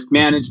do risk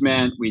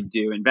management. We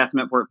do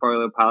investment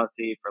portfolio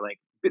policy for like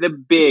the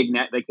big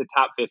net, like the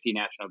top 50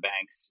 national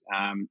banks,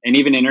 and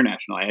even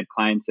international. I had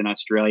clients in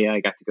Australia. I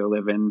got to go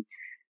live in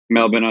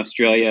Melbourne,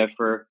 Australia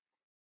for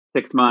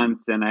 6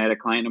 months, and I had a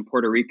client in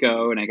Puerto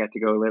Rico, and I got to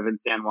go live in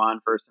San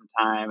Juan for some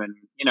time, and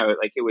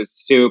like it was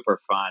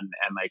super fun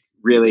and like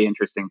really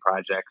interesting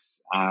projects.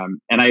 And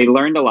I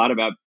learned a lot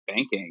about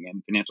banking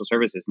and financial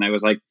services, and I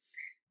was like,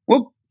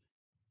 well,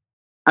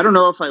 I don't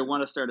know if I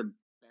want to start a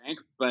bank,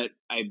 but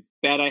I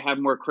bet I have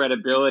more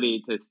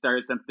credibility to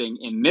start something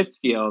in this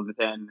field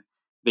than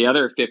the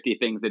other 50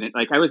 things that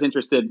like I was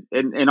interested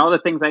in all the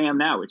things I am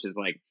now, which is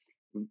like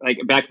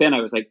back then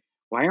I was like,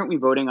 why aren't we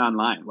voting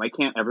online? Why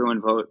can't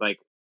everyone vote like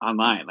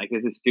online? Like,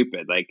 this is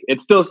stupid. Like,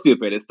 it's still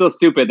stupid. It's still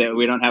stupid that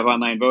we don't have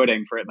online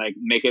voting for it, like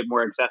make it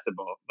more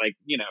accessible, like,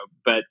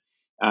 but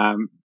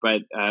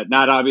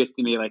not obvious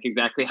to me, like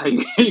exactly how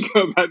you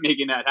go about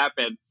making that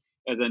happen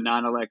as a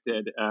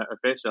non-elected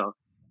official.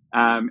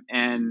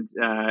 And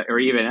or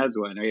even as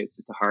one, right? It's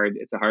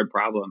a hard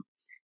problem.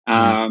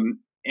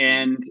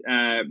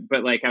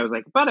 But like I was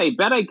like, but I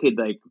bet I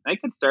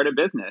could start a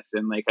business,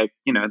 and like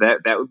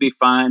that would be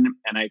fun,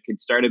 and I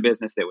could start a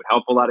business that would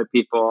help a lot of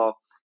people,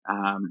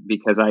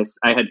 because I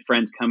had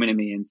friends coming to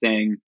me and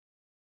saying,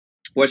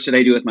 what should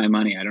I do with my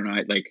money? I don't know.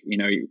 Like, you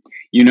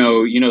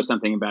know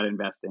something about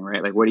investing,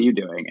 right? Like, what are you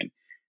doing? And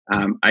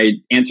I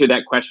answered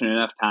that question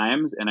enough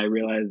times, and I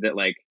realized that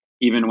like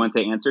even once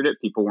I answered it,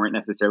 people weren't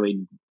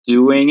necessarily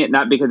doing it,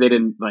 not because they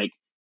didn't like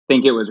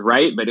think it was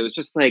right, but it was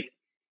just like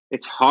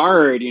it's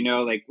hard,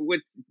 like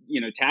what's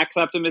tax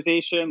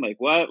optimization, like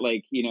what,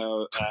 like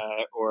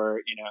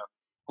or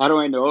how do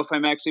I know if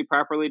I'm actually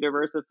properly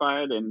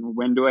diversified, and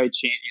when do I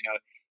change?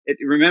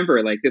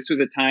 Remember, like this was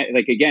a time,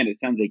 like again, it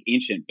sounds like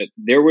ancient, but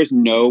there was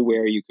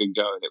nowhere you could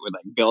go that would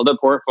like build a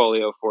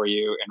portfolio for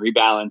you and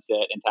rebalance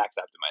it and tax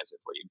optimize it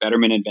for you.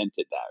 Betterment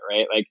invented that,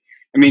 right? Like,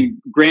 I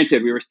mean,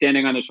 granted, we were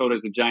standing on the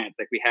shoulders of giants.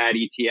 Like we had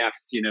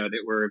ETFs,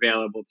 that were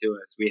available to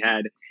us. We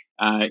had,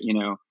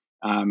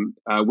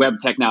 web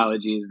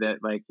technologies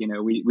that like,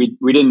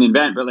 we didn't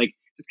invent, but like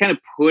just kind of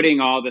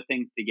putting all the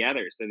things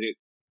together so that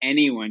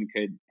anyone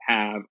could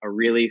have a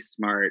really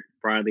smart,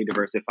 broadly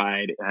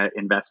diversified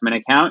investment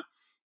account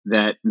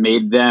that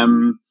made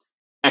them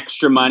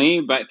extra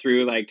money, but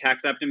through like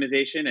tax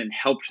optimization, and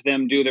helped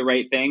them do the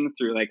right thing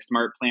through like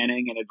smart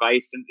planning and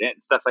advice and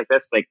stuff like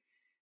this. Like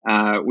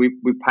we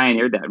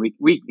pioneered that. We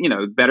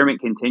Betterment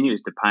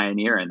continues to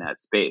pioneer in that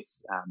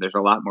space. There's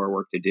a lot more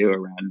work to do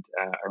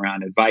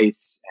around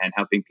advice and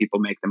helping people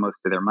make the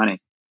most of their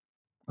money.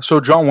 So,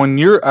 John, when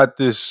you're at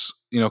this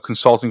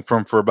consulting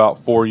firm for about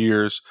 4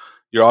 years,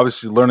 you're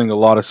obviously learning a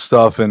lot of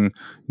stuff, and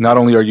not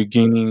only are you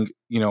gaining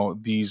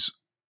these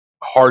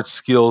hard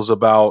skills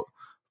about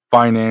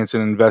finance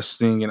and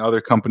investing in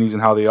other companies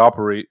and how they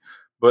operate,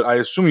 but I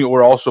assume you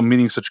were also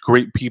meeting such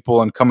great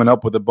people and coming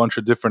up with a bunch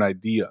of different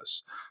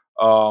ideas.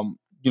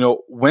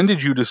 When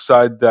did you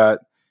decide that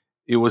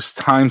it was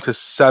time to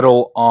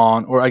settle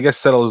on, or I guess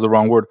settle is the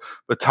wrong word,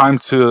 but time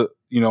to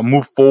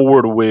move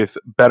forward with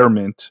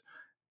Betterment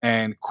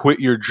and quit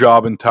your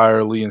job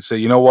entirely and say,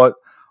 you know what,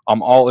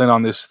 I'm all in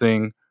on this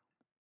thing.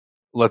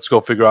 Let's go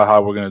figure out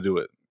how we're going to do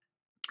it.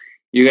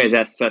 You guys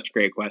asked such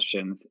great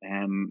questions,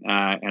 and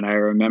I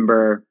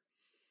remember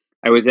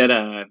I was at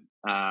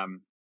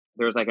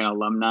there was like an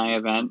alumni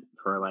event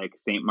for like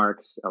St.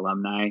 Mark's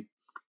alumni,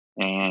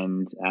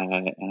 and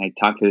I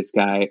talked to this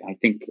guy. I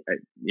think I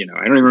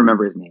don't even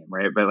remember his name,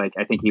 right? But like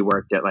I think he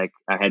worked at like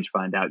a hedge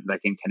fund out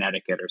like in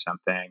Connecticut or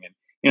something, and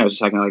I was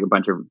just talking to like a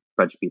bunch of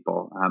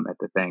people at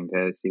the thing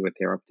to see what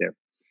they're up to,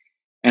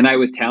 and I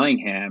was telling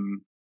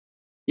him,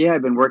 yeah,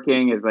 I've been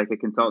working as like a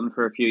consultant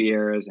for a few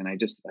years, and I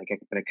just like,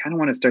 but I kind of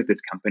want to start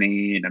this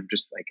company, and I'm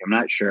just like, I'm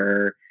not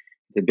sure.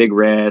 It's a big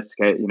risk,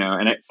 and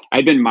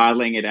I'd been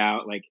modeling it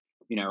out. Like,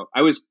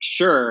 I was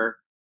sure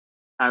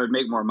I would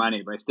make more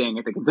money by staying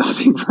at the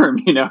consulting firm,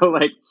 and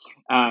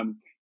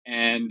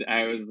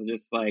I was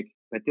just like,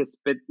 but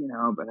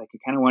like, I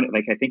kind of want it.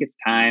 Like, I think it's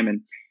time.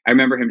 And I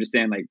remember him just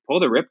saying like, pull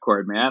the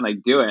ripcord, man,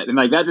 like do it. And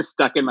like, that just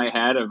stuck in my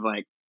head of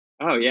like,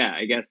 oh yeah,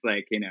 I guess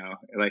like,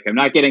 like I'm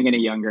not getting any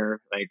younger.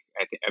 Like,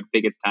 I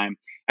think it's time.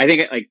 I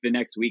think like the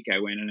next week I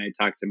went and I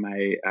talked to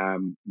my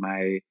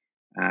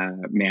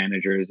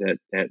managers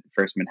at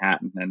First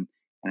Manhattan. And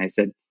I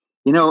said,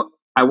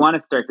 I want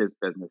to start this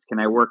business. Can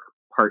I work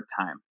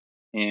part-time?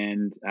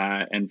 And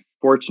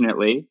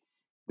fortunately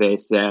they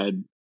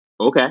said,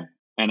 okay.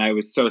 And I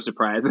was so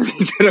surprised that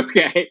they said,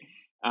 okay.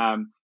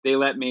 They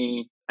let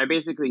me, I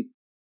basically,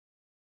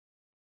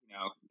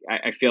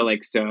 I feel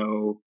like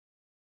so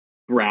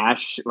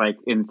brash, like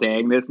in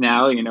saying this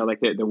now, like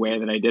the way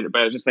that I did it,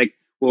 but I was just like,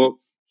 well,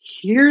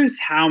 here's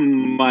how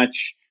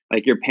much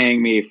like you're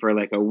paying me for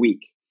like a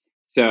week.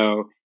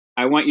 So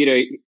I want you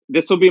to,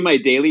 this will be my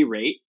daily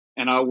rate,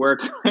 and I'll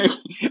work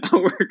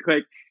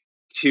like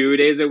 2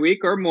 days a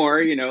week or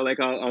more, like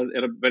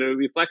it'll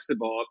be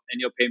flexible, and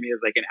you'll pay me as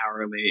like an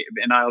hourly,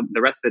 and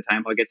the rest of the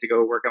time I'll get to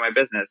go work on my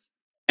business.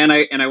 And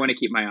I want to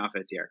keep my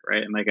office here.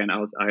 Right. And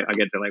I'll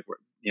get to like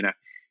work, and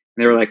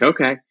they were like,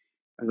 okay.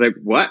 I was like,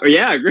 what? Oh,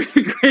 yeah, great.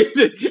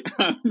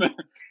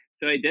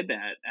 So I did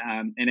that.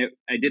 I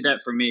did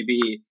that for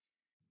maybe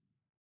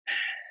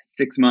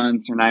 6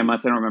 months or 9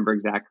 months. I don't remember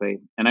exactly.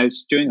 And I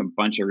was doing a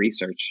bunch of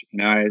research.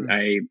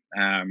 Again,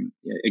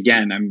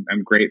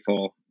 I'm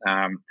grateful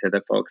to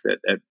the folks at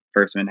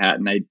First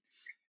Manhattan.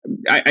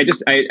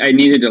 I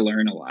needed to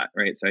learn a lot,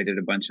 right? So I did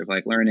a bunch of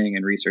like learning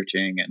and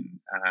researching,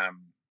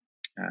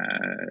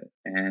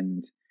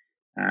 and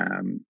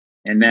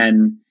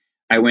then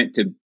I went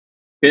to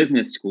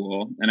business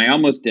school, and I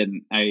almost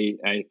didn't.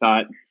 I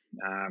thought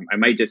I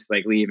might just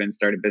like leave and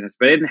start a business,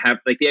 but I didn't have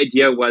like the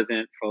idea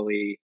wasn't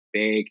fully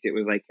baked. It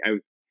was like I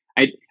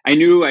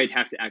knew I'd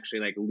have to actually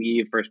like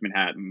leave First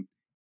Manhattan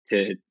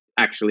to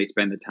actually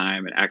spend the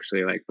time and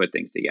actually like put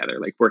things together,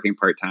 like working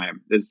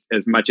part-time.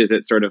 As much as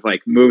it sort of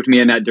like moved me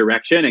in that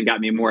direction and got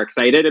me more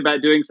excited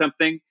about doing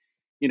something,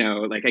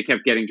 like I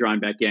kept getting drawn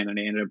back in, and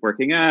I ended up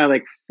working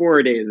like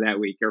 4 days that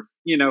week, or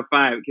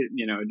 5,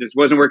 just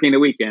wasn't working the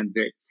weekends.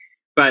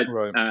 But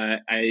right.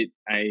 I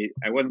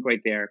wasn't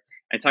quite there.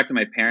 I talked to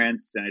my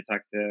parents, and I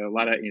talked to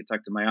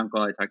talked to my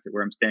uncle. I talked to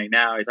where I'm staying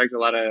now. I talked to a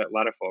lot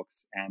of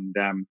folks, and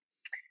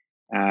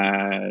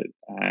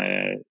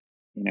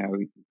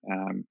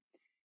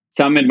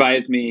some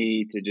advised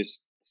me to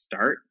just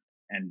start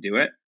and do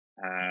it.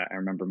 I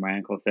remember my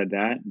uncle said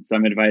that, and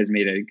some advised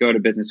me to go to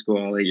business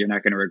school. You're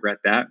not going to regret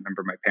that. I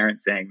remember my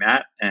parents saying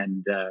that,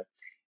 and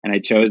I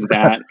chose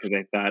that because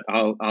I thought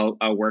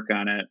I'll work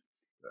on it,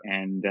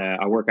 and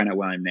I'll work on it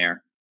while I'm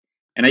there.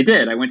 And I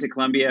did. I went to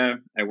Columbia.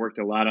 I worked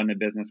a lot on the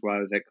business while I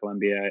was at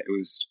Columbia. It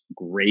was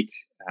great.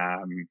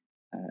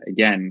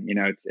 Again,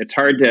 it's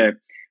hard to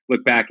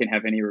look back and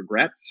have any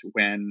regrets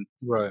when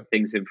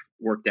things have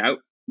worked out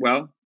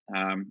well.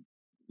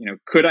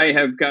 Could I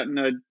have gotten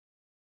a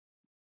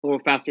little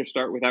faster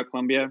start without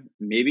Columbia?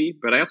 Maybe,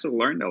 but I also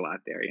learned a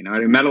lot there. I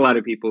met a lot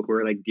of people who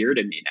are like dear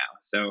to me now.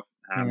 So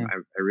I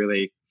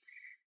really,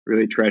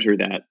 really treasure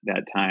that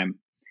time.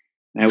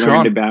 And I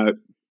learned about.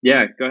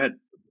 Yeah, go ahead.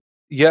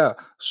 Yeah.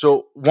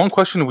 So one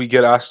question we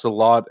get asked a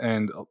lot,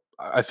 and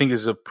I think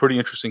is a pretty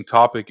interesting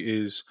topic,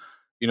 is,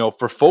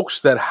 for folks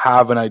that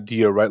have an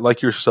idea, right,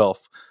 like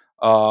yourself,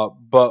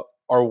 but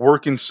are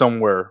working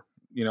somewhere,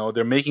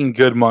 they're making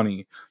good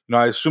money.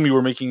 I assume you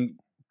were making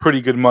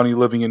pretty good money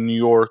living in New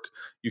York.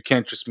 You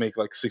can't just make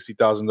like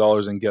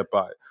 $60,000 and get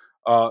by.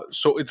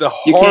 So it's a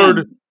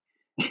hard.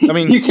 I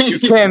mean, you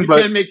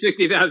can make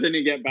 60,000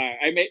 and get by.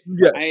 I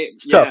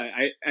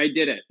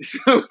did it.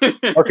 So.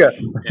 Okay.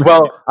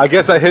 Well, I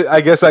guess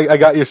I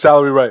got your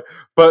salary right.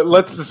 But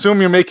let's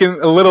assume you're making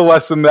a little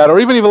less than that, or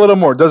even a little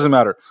more. Doesn't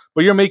matter.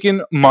 But you're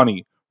making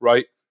money,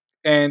 right?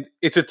 And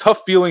it's a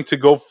tough feeling to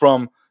go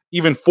from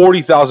even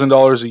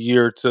 $40,000 a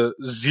year to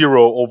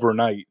zero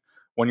overnight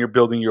when you're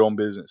building your own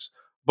business.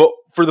 But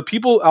for the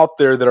people out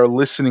there that are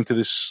listening to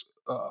this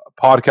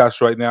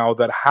podcast right now,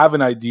 that have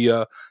an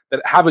idea,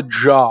 that have a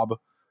job,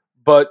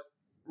 but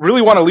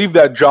really want to leave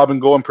that job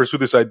and go and pursue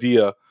this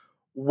idea,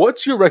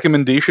 what's your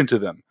recommendation to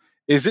them?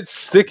 Is it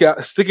stick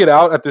it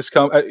out at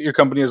at your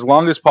company as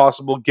long as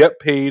possible, get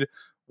paid,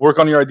 work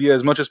on your idea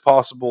as much as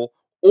possible,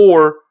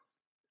 or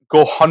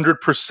go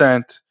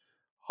 100%,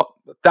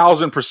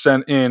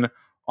 1,000% in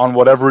on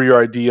whatever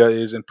your idea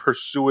is and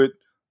pursue it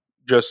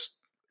just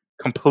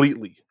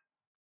completely?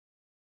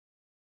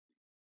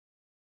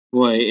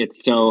 Boy,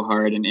 it's so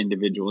hard and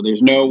individual.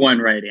 There's no one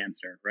right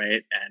answer,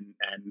 right? And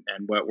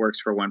what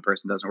works for one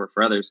person doesn't work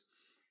for others.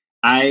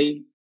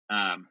 I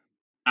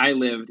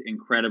lived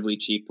incredibly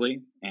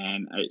cheaply,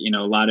 and a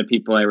lot of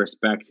people I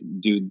respect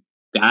do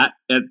that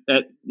at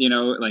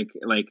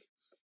like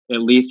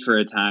at least for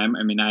a time.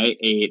 I mean, I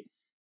ate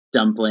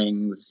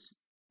dumplings,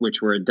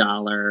 which were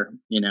 $1,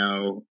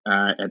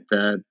 at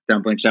the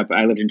dumpling shop.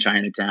 I lived in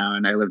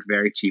Chinatown. I lived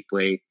very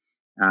cheaply.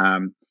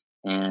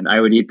 And I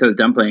would eat those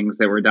dumplings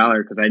that were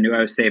 $1 because I knew I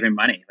was saving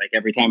money. Like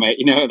every time like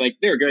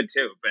they were good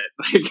too, but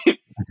like,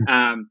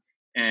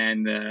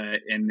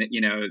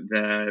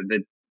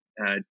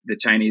 the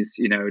Chinese,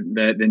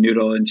 the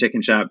noodle and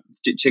chicken shop,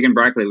 chicken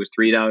broccoli was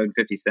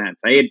 $3.50.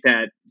 I ate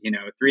that,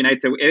 3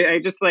 nights a week. I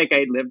just like,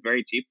 I lived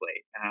very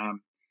cheaply.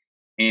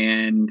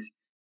 And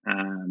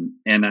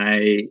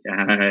I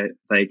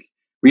like,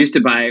 we used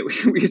to buy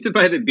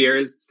the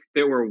beers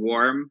that were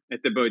warm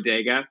at the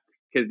bodega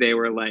because they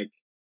were like,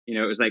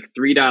 it was like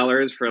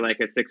 $3 for like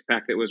a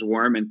 6-pack that was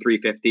warm and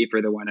 $3.50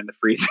 for the one in the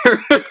freezer.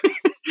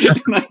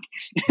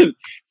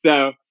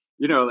 So,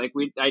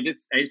 I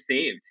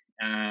saved,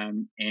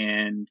 and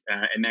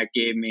that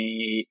gave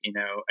me,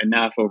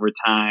 enough over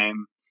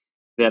time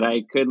that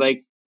I could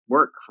like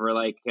work for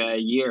like a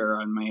year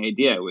on my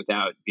idea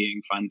without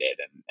being funded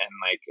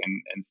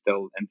and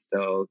still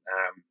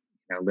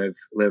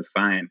live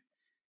fine.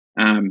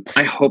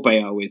 I hope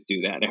I always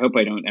do that. I hope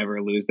I don't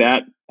ever lose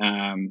that.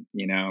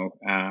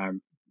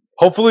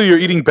 Hopefully you're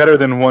eating better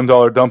than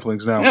 $1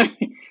 dumplings now.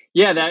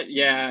 Yeah. They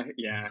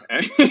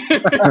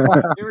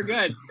were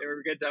good. They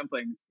were good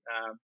dumplings.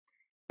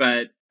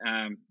 But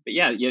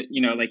yeah,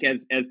 like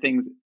as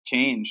things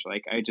change,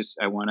 like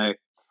I want to.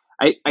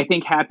 I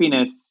think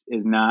happiness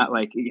is not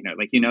like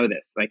like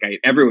this, like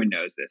everyone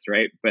knows this,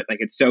 right? But like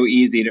it's so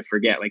easy to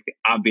forget like the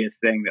obvious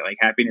thing that like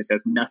happiness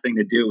has nothing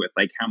to do with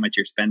like how much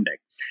you're spending,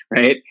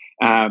 right?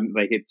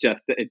 Like it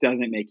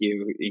doesn't make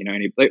you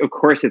any, like, of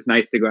course it's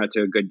nice to go out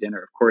to a good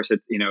dinner, of course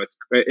it's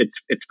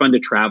it's fun to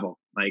travel,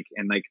 like,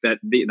 and like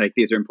like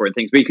these are important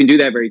things, but you can do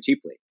that very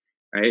cheaply,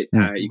 right?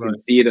 You can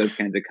see those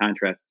kinds of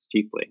contrasts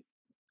cheaply.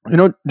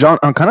 John,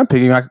 I'm kind of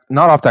piggybacking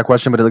not off that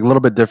question, but like a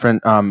little bit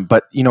different.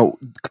 But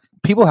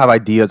people have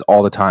ideas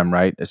all the time,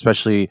 right?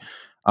 Especially,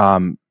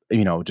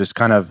 just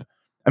kind of.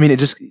 I mean,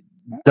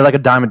 they're like a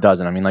dime a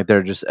dozen. I mean, like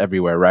they're just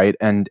everywhere, right?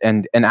 And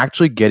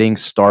actually getting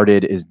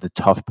started is the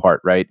tough part,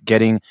 right?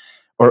 Getting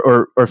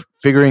or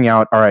figuring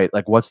out, all right,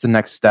 like what's the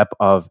next step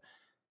of,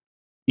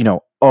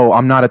 oh,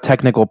 I'm not a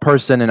technical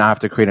person and I have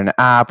to create an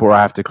app, or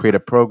I have to create a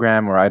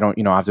program, or I don't,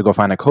 I have to go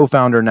find a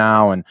co-founder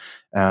now, and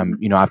I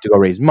have to go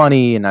raise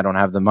money, and I don't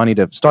have the money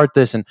to start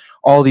this, and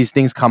all these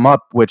things come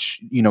up,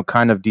 which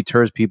kind of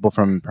deters people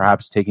from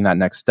perhaps taking that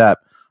next step.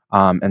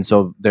 And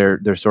so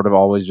they're sort of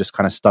always just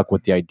kind of stuck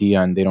with the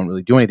idea, and they don't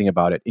really do anything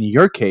about it. In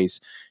your case,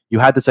 you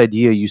had this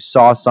idea, you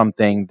saw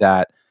something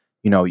that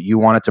you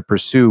wanted to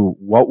pursue.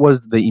 What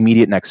was the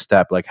immediate next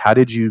step? Like, how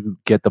did you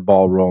get the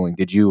ball rolling?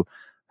 Did you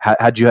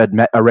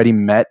already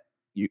met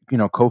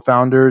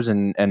co-founders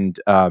and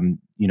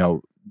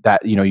that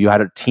you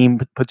had a team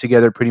put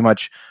together pretty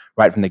much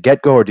right from the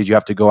get-go, or did you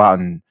have to go out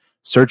and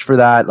search for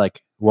that?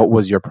 Like, what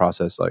was your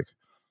process like?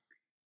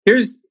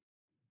 Here's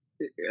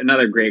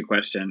another great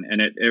question,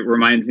 and it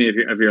reminds me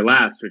of your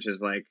last, which is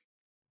like,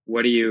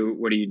 what do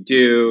you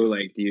do?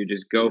 Like, do you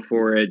just go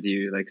for it? Do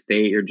you like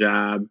stay at your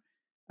job?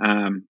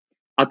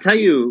 I'll tell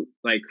you,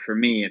 like, for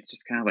me, it's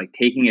just kind of like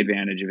taking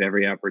advantage of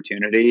every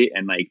opportunity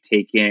and like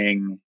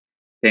taking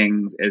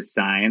things as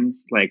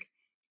signs. Like,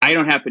 I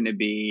don't happen to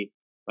be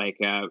like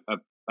a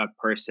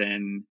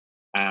person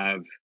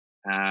of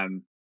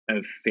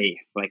faith.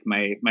 Like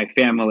my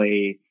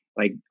family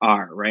like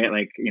are, right.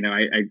 Like,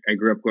 I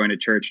grew up going to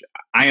church.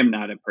 I am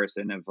not a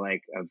person of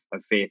like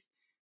of faith,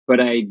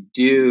 but I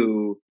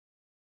do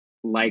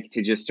like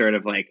to just sort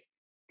of like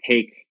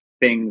take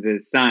things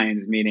as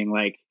signs, meaning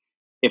like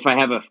if I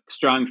have a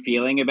strong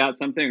feeling about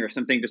something, or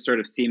something just sort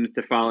of seems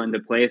to fall into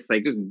place,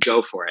 like just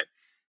go for it.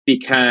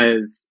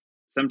 Because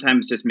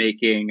sometimes just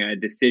making a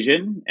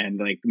decision and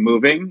like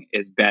moving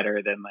is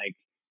better than like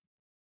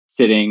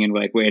sitting and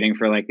like waiting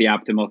for like the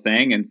optimal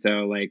thing. And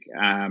so like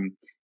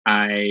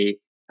I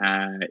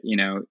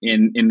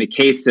in the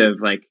case of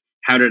like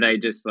how did I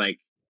just like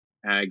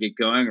get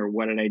going, or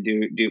what did I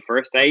do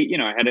first? I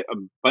had a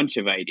bunch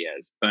of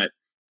ideas, but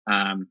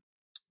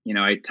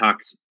I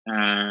talked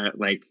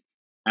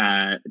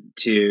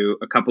to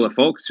a couple of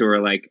folks who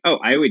were like, "Oh,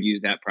 I would use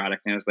that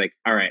product," and I was like,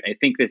 "All right, I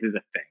think this is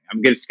a thing.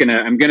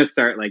 I'm gonna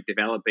start like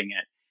developing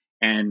it."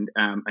 And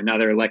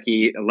another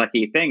lucky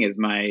thing is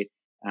my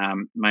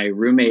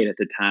roommate at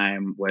the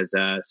time was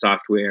a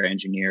software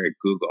engineer at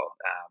Google.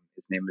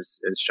 His name is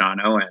Sean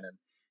Owen,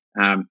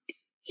 and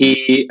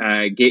he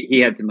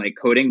had some like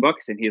coding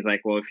books, and he's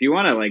like, well, if you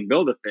want to like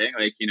build a thing,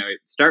 like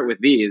start with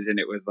these. And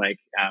it was like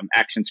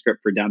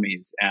ActionScript for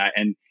Dummies,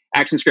 and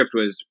ActionScript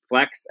was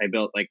Flex. I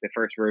built like the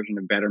first version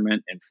of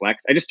Betterment in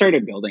Flex. I just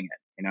started building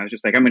it. I was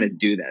just like, I'm going to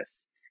do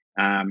this,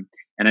 and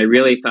I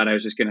really thought I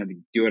was just going to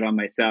do it on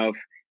myself.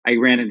 I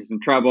ran into some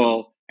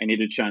trouble. I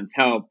needed Sean's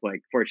help.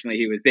 Like, fortunately,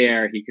 he was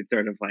there. He could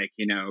sort of like,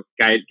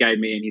 guide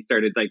me. And he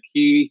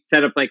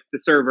set up like the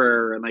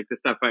server and like the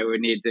stuff I would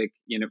need to,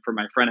 for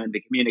my front end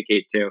to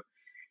communicate to.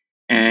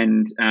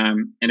 And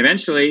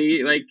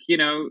eventually, like,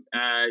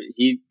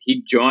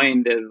 he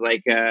joined as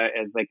like a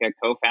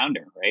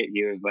co-founder, right?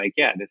 He was like,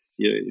 yeah, this,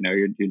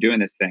 you're doing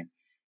this thing.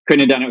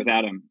 Couldn't have done it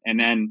without him. And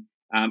then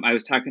I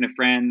was talking to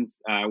friends.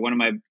 One of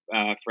my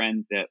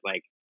friends that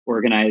like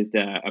organized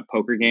a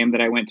poker game that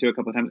I went to a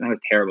couple of times, and I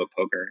was terrible at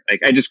poker. Like,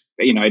 I just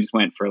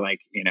went for like,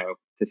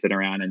 to sit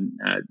around and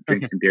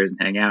drink some beers and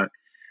hang out.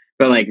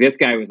 But like this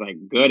guy was like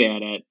good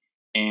at it,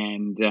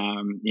 and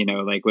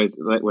like was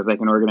like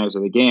an organizer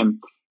of the game.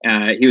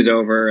 He was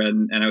over,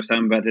 and I was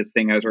telling him about this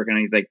thing I was working on.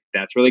 He's like,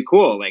 "That's really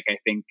cool. Like, I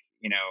think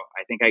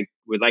I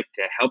would like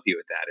to help you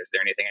with that. Is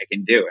there anything I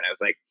can do?" And I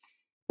was like,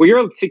 "Well,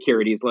 you're a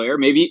securities lawyer.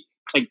 Maybe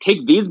like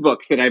take these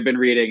books that I've been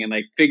reading and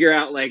like figure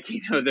out like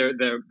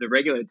the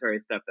regulatory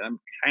stuff that I'm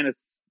kind of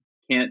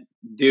can't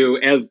do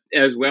as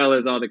well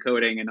as all the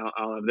coding and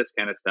all of this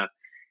kind of stuff."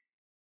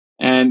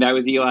 And that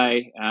was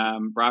Eli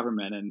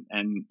Braverman,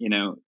 and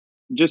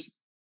just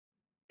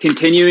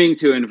continuing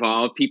to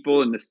involve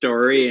people in the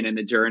story and in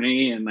the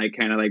journey, and like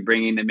kind of like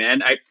bringing them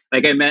in. I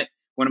met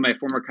one of my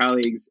former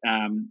colleagues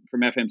from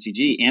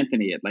FMCG,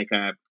 Anthony, at like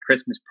a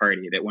Christmas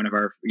party that one of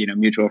our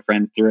mutual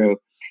friends threw,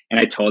 and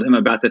I told him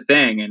about the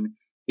thing, and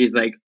he's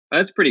like, "Oh,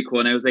 that's pretty cool."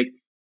 And I was like,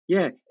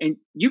 "Yeah, and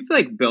you've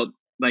like built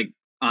like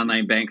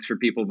online banks for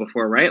people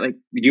before, right? Like,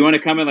 do you want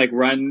to come and like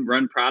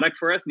run product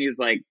for us?" And he's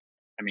like,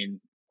 "I mean,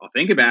 I'll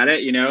think about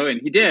it,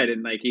 and he did.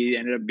 And like, he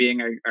ended up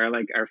being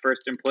our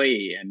first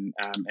employee and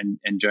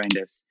joined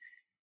us.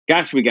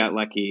 Gosh, we got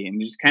lucky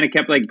and just kind of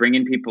kept like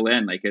bringing people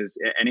in, like, as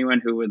anyone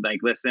who would like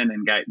listen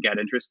and get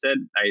interested.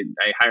 I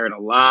hired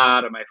a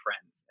lot of my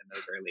friends in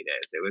those early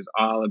days. It was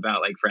all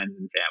about like friends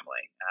and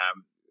family.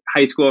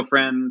 High school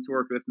friends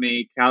worked with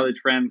me, college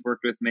friends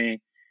worked with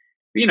me.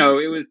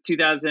 It was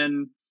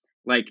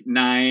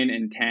 2009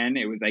 and 10.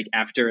 It was like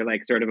after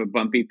like sort of a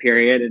bumpy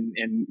period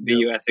in the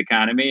US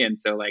economy. And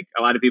so like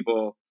a lot of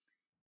people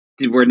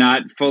were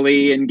not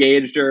fully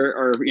engaged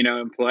or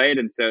employed.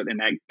 And so, and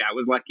that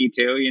was lucky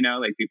too,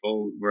 like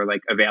people were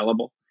like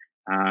available.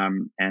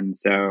 And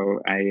so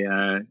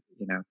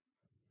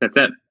that's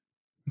it.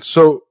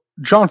 So,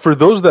 John, for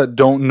those that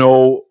don't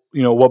know,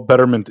 what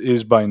Betterment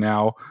is by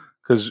now,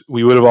 because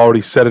we would have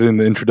already said it in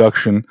the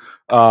introduction,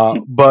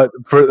 but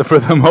for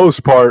the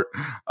most part,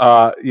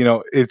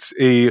 it's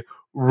a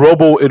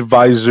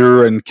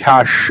Robo-Advisor and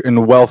cash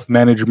and wealth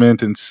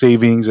management and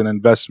savings and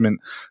investment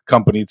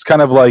company. It's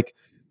kind of like,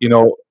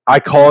 I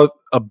call it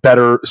a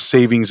better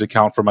savings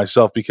account for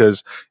myself,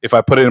 because if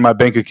I put it in my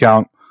bank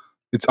account,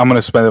 I'm going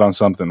to spend it on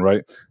something,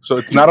 right? So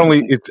it's not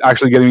only it's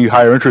actually getting me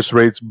higher interest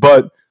rates,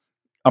 but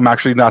I'm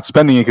actually not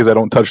spending it because I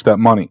don't touch that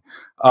money.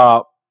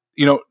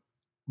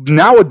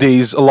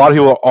 Nowadays, a lot of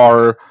people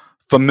are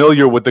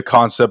familiar with the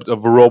concept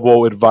of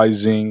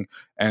robo-advising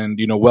and,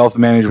 wealth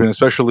management,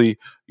 especially,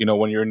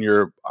 when you're in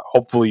your,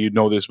 hopefully you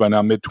know this by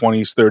now,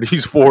 mid-20s,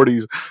 30s,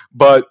 40s.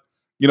 But,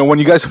 when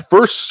you guys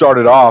first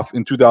started off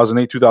in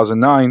 2008,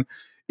 2009,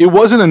 it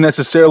wasn't a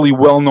necessarily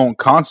well-known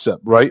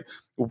concept, right?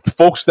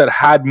 Folks that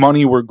had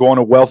money were going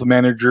to wealth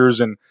managers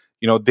and,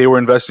 they were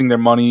investing their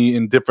money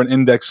in different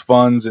index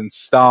funds and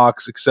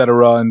stocks, et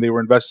cetera, and they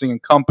were investing in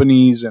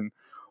companies and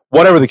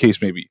whatever the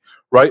case may be,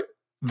 right?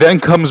 Then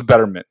comes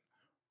Betterment,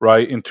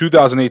 right, in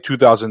 2008,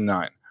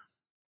 2009.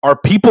 Are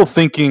people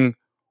thinking,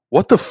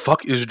 what the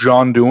fuck is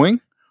John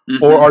doing?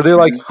 Mm-hmm. Or are they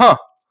like,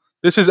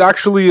 this is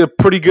actually a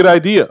pretty good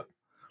idea,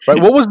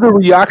 right? What was the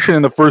reaction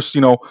in the first,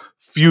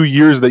 few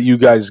years that you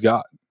guys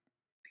got?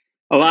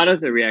 A lot of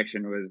the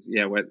reaction was,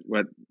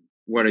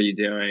 what are you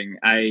doing?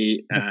 I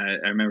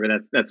remember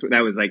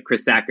that was like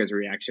Chris Sacca's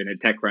reaction at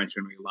TechCrunch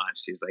when we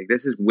launched. He's like,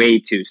 this is way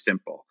too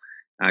simple.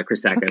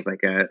 Chris Sacca is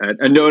like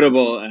a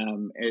notable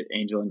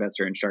angel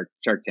investor and Shark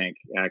Tank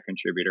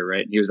contributor,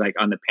 right? He was like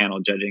on the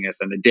panel judging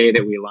us on the day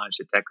that we launched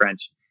at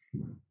TechCrunch.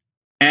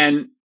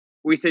 And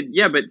we said,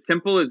 yeah, but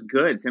simple is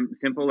good.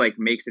 Simple like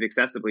makes it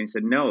accessible. And he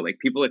said, no, like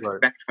people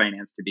expect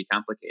finance to be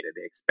complicated.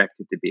 They expect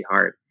it to be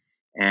hard.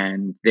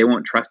 And they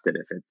won't trust it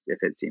if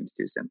it seems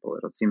too simple.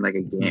 It'll seem like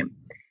a game.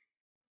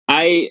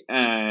 I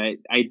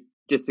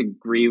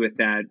disagree with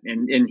that,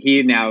 and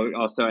he now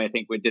also I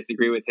think would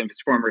disagree with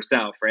his former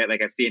self, right?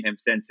 Like I've seen him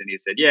since, and he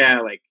said, yeah,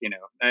 like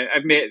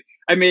I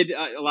made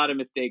a lot of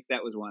mistakes.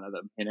 That was one of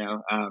them,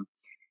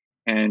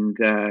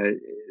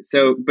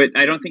 So, but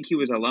I don't think he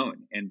was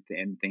alone in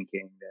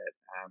thinking that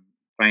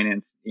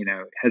finance,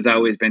 has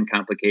always been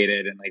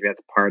complicated, and like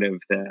that's part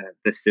of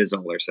the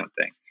sizzle or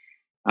something.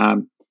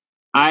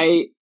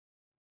 I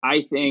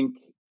think,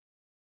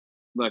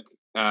 look,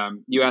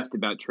 you asked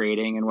about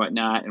trading and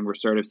whatnot, and we're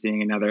sort of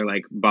seeing another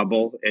like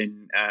bubble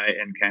in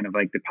kind of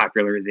like the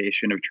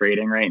popularization of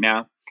trading right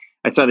now.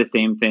 I saw the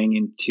same thing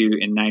in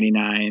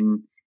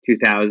 99,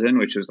 2000,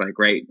 which was like,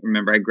 right.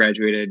 Remember, I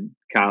graduated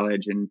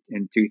college in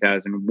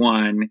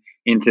 2001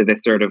 into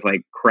this sort of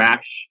like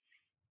crash,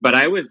 but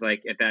I was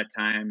like at that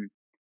time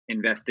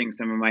investing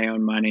some of my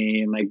own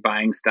money and like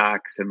buying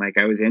stocks, and like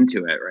I was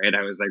into it, right?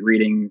 I was like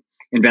reading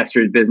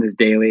Investors Business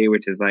Daily,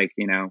 which is like,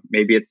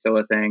 maybe it's still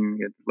a thing.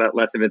 It's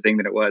less of a thing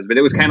than it was, but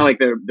it was kind of like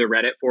the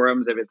Reddit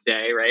forums of its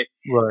day, right?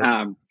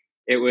 Right.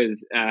 It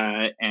was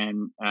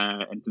and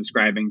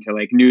subscribing to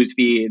like news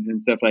feeds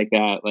and stuff like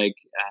that, like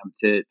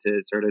to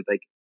sort of like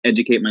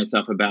educate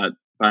myself about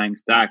buying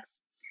stocks.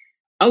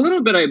 A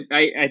little bit,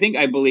 I think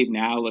I believe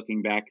now,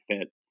 looking back,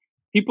 that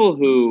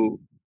people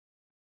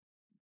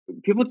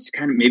just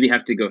kind of maybe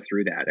have to go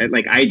through that.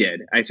 Like I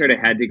did. I sort of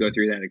had to go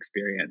through that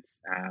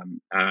experience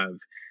of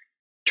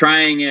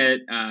trying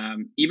it,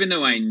 even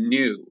though I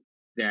knew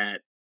that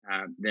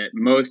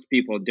most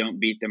people don't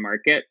beat the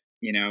market.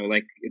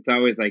 Like it's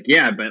always like,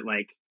 yeah, but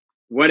like,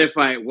 what if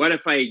I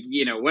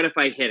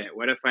hit it?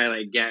 What if I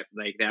like get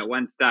like that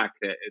one stock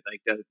that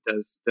like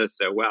does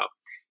so well?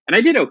 And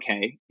I did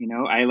okay.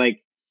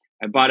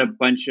 I bought a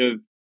bunch of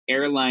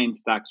airline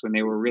stocks when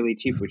they were really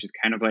cheap, which is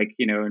kind of like,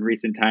 in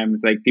recent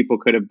times, like people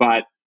could have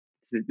bought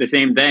the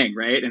same thing,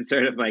 right? And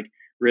sort of like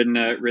ridden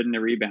a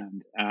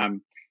rebound.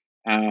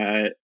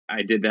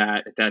 I did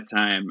that at that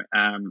time.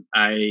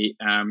 I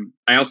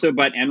also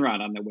bought Enron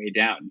on the way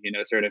down,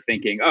 sort of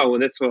thinking, oh, well,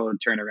 this will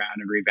turn around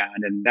and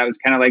rebound. And that was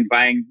kind of like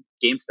buying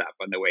GameStop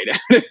on the way down.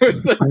 It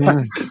was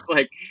just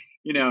like,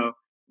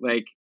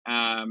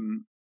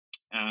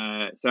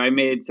 so I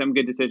made some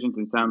good decisions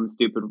and some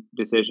stupid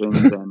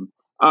decisions. And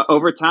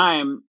over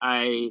time,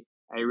 I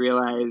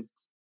realized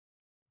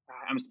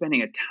I'm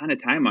spending a ton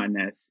of time on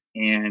this.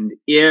 And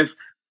if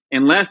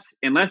unless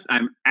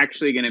I'm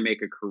actually going to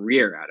make a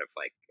career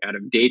out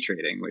of day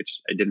trading, which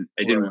I didn't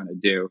want to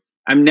do.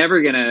 I'm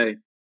never going to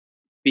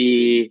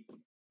be,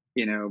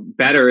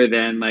 better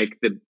than like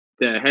the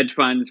hedge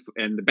funds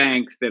and the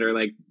banks that are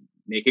like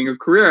making a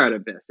career out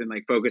of this and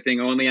like focusing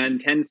only on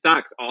 10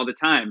 stocks all the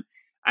time.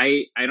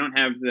 I don't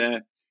have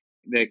the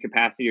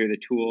capacity or the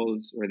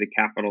tools or the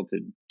capital to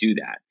do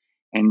that.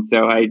 And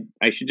so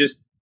I should just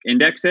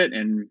index it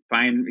and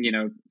find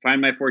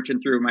my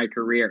fortune through my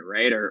career,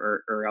 right?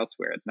 Or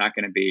elsewhere. It's not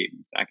going to be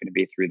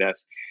through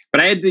this.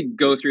 But I had to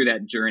go through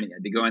that journey. I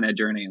had to go on that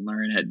journey and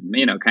learn it,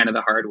 kind of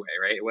the hard way,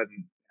 right? It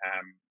wasn't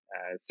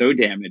so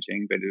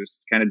damaging, but it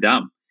was kind of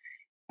dumb.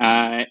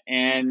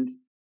 And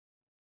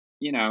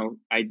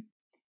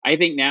I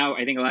think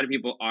a lot of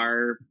people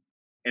are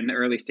in the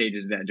early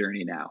stages of that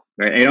journey now,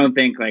 right? I don't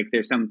think like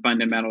there's some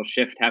fundamental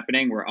shift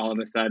happening where all of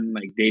a sudden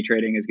like day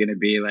trading is going to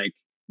be like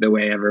the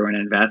way everyone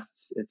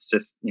invests. It's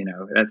just,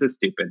 that's just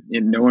stupid.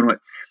 No one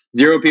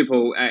zero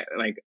people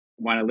like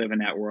want to live in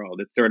that world.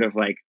 It's sort of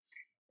like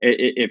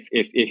if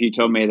you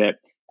told me that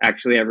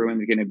actually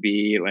everyone's going to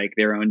be like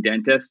their own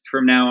dentist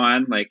from now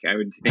on, like I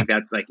would think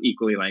that's like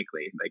equally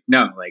likely. Like,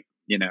 no, like,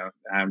 you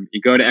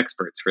go to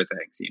experts for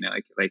things,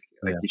 like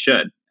you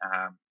should.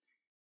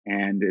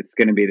 And it's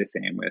going to be the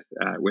same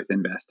with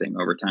investing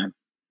over time.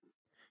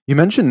 You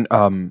mentioned,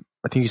 I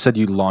think you said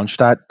you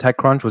launched at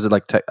TechCrunch. Was it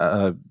like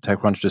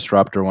TechCrunch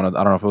Disrupt or I don't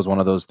know if it was one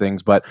of those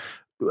things, but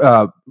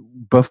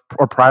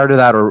or prior to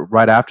that or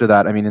right after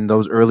that, I mean, in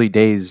those early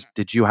days,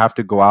 did you have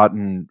to go out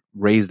and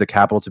raise the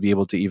capital to be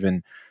able to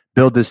even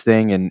build this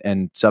thing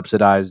and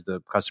subsidize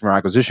the customer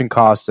acquisition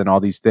costs and all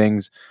these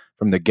things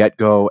from the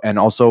get-go? And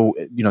also,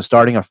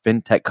 starting a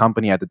fintech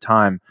company at the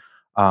time,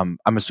 I'm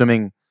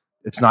assuming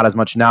it's not as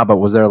much now, but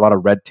was there a lot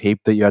of red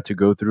tape that you had to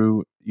go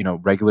through,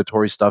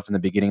 regulatory stuff in the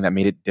beginning that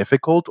made it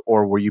difficult,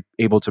 or were you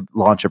able to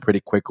launch it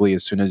pretty quickly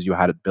as soon as you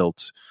had it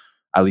built,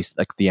 at least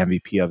like the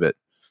MVP of it?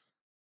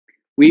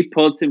 We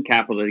pulled some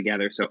capital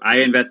together. So I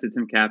invested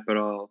some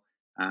capital.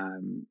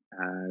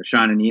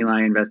 Sean and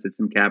Eli invested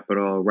some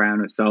capital.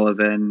 Ryan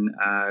O'Sullivan,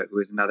 who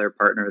was another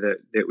partner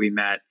that we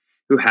met,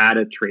 who had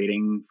a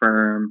trading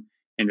firm,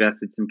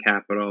 invested some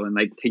capital, and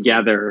like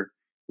together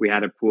we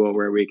had a pool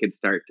where we could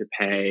start to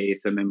pay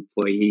some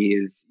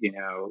employees.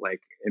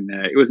 Like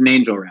it was an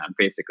angel round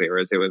basically,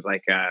 whereas it was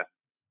like a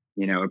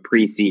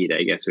pre-seed,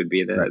 I guess would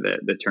be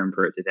the term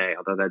for it today.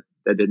 Although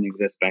that didn't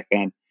exist back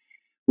then.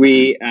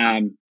 We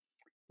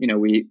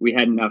we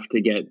had enough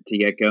to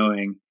get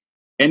going.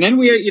 And then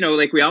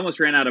we almost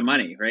ran out of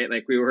money, right?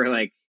 Like we were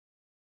like,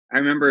 I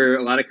remember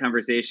a lot of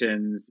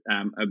conversations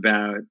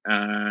about,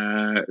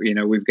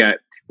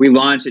 we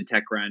launched at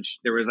TechCrunch.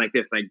 There was like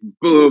this like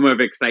boom of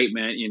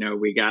excitement.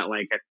 We got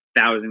like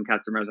 1,000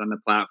 customers on the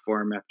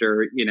platform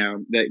after,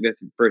 the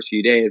first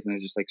few days. And I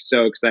was just like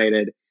so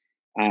excited.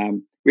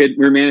 We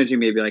were managing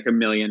maybe like $1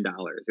 million.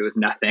 It was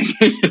nothing.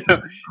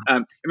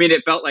 I mean,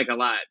 it felt like a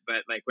lot,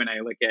 but like when I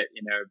look at,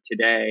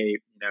 today,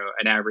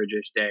 an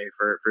average-ish day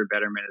for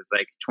Betterment is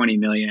like 20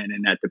 million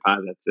in net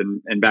deposits.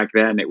 And back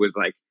then it was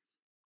like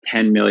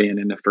 10 million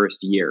in the first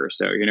year.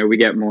 So, we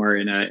get more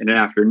in an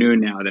afternoon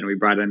now than we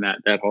brought in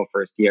that whole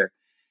first year.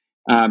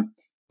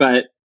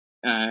 But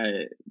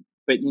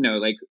like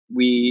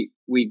we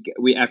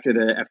after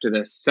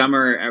the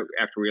summer,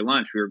 after we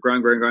launched, we were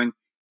growing.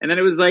 And then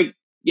it was like,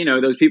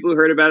 those people who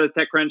heard about us,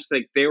 TechCrunch,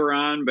 like they were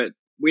on, but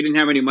we didn't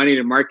have any money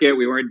to market.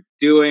 We weren't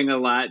doing a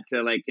lot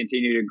to like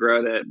continue to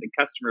grow the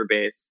customer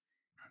base.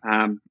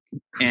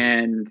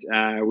 And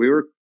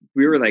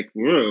we were like,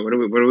 whoa, what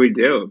do we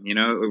do?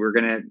 We're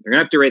gonna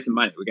have to raise some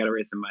money. We got to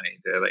raise some money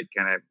to like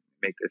kind of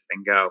make this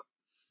thing go.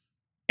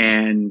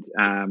 And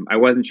I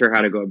wasn't sure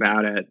how to go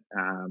about it.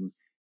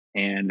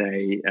 And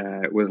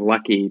I was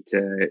lucky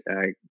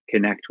to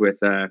connect with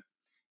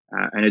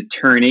an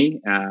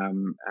attorney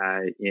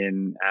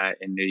in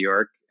New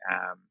York,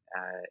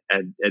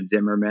 Ed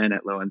Zimmerman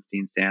at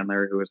Lowenstein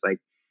Sandler, who was like,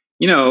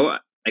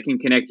 I can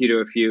connect you to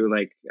a few,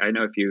 like, I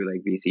know a few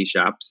like VC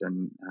shops,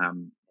 and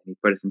he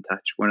put us in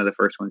touch. One of the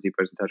first ones he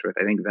put us in touch with,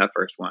 I think the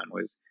first one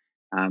was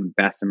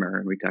Bessemer,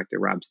 and we talked to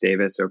Rob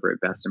Stavis over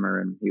at Bessemer,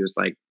 and he was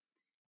like,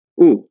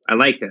 "Ooh, I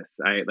like this.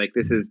 I like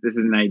this is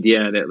an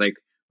idea that like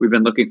we've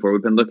been looking for.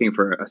 We've been looking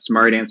for a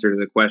smart answer to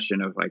the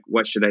question of like,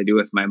 what should I do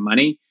with my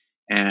money?"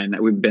 And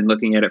we've been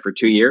looking at it for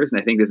 2 years,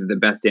 and I think this is the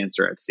best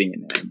answer I've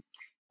seen. And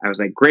I was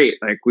like, "Great!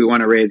 Like, we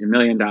want to raise $1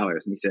 million."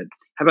 And he said,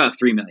 "How about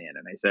 3 million?"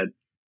 And I said,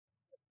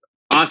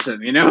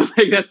 "Awesome!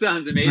 Like that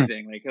sounds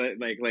amazing.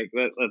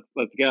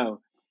 Let's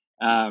go."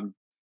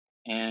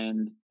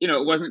 And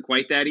it wasn't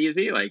quite that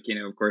easy. Like,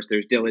 of course,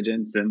 there's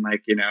diligence and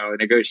like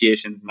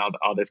negotiations and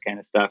all this kind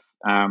of stuff.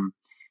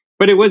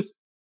 But it was,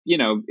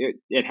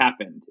 it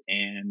happened,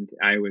 and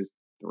I was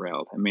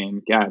thrilled. I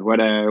mean, God, what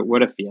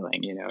a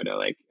feeling, to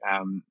like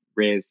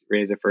raise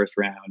a first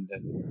round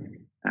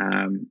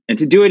and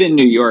to do it in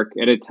New York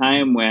at a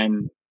time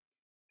when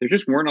there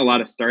just weren't a lot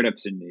of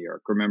startups in New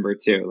York. Remember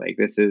too, like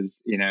this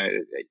is,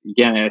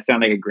 again, I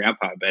sound like a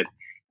grandpa, but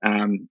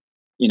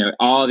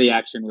all the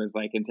action was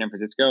like in San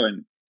Francisco,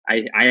 and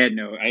I had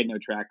no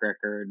track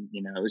record.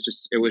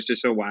 It was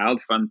just a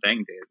wild, fun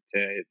thing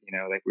to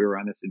like we were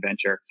on this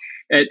adventure.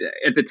 At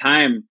the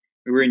time,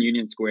 we were in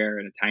Union Square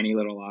in a tiny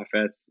little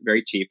office,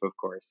 very cheap, of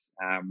course.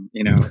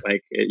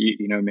 Like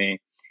you know me,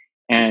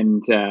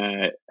 and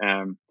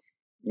I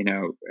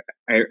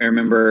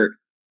remember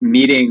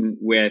meeting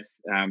with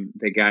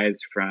the guys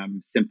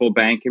from Simple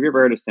Bank. Have you ever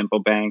heard of Simple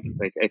Bank?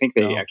 Like, I think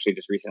they actually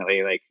just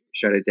recently like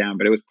shut it down,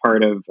 but it was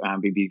part of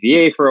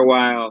BBVA for a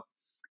while.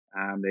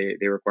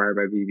 They were acquired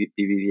by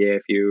BBVA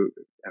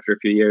after a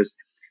few years.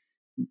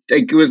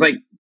 It was like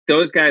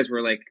those guys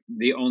were like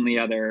the only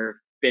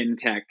other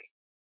fintech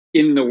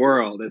in the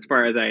world, as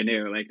far as I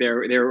knew. Like there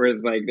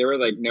was like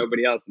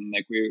nobody else, and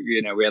like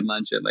we had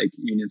lunch at like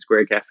Union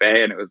Square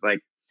Cafe, and it was like,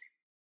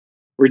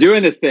 we're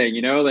doing this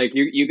thing, like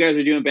you guys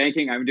are doing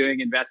banking, I'm doing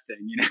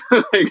investing,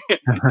 like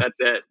that's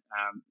it.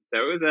 So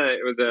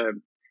it was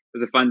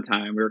a fun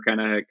time. We were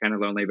kind of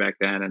lonely back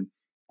then, and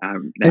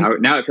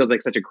now it feels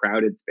like such a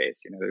crowded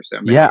space. There's so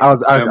many. Yeah, I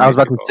was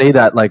about people. to say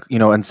that, like,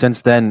 and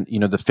since then,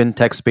 the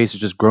fintech space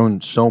has just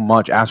grown so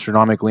much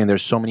astronomically, and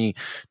there's so many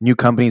new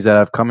companies that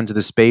have come into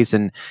the space,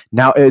 and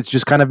now it's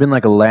just kind of been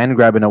like a land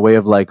grab in a way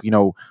of like,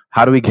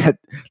 how do we get,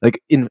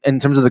 like, in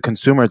terms of the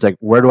consumer, it's like,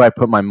 where do I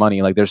put my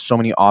money? Like, there's so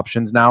many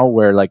options now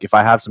where, like, if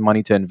I have some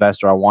money to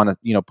invest or I want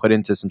to, put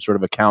into some sort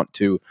of account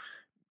to,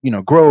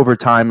 grow over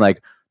time,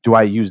 like, do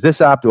I use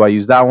this app? Do I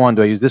use that one?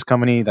 Do I use this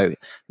company?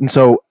 And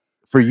so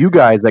for you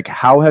guys, like,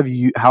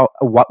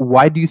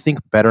 why do you think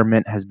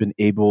Betterment has been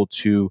able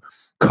to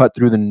cut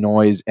through the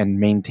noise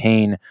and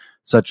maintain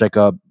such like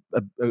a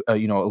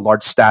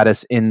large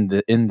status in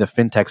the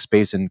fintech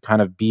space and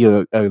kind of be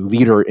a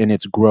leader in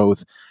its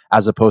growth,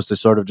 as opposed to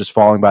sort of just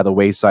falling by the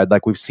wayside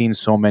like we've seen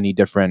so many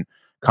different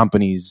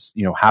companies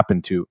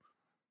happen to?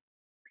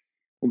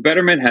 Well,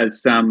 Betterment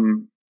has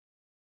some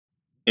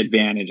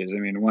advantages. I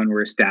mean, one,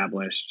 we're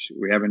established.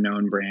 We have a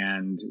known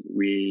brand.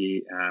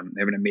 We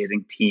have an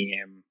amazing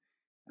team.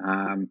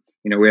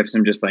 We have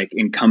some just like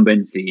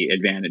incumbency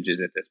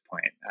advantages at this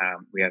point.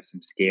 We have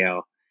some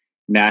scale,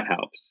 and that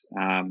helps.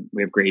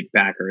 We have great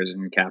backers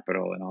and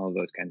capital and all of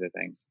those kinds of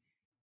things.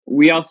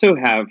 We also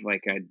have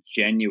like a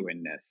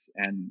genuineness,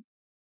 and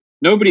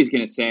nobody's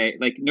going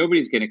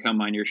to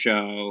come on your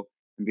show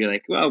and be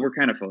like, well, we're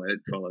kind of full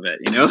of it.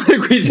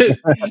 Like we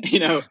just,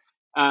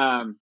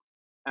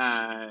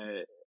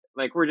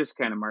 like we're just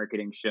kind of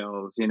marketing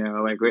shills,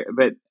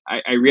 but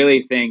I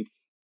really think,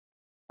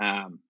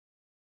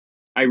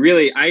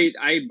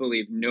 I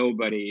believe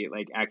nobody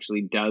like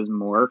actually does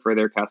more for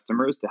their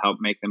customers to help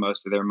make the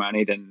most of their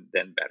money than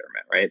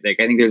Betterment, right? Like,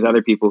 I think there's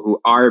other people who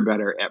are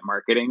better at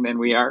marketing than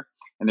we are,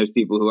 and there's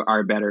people who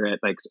are better at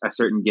like a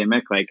certain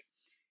gimmick, like,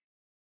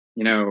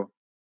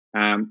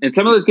 and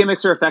some of those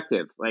gimmicks are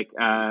effective,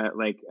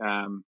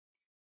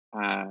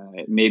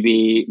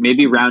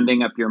 maybe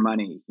rounding up your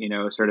money,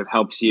 sort of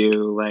helps you,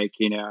 like,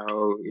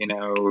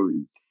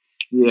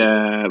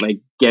 like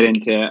get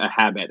into a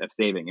habit of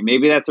saving, and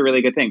maybe that's a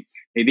really good thing.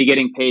 Maybe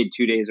getting paid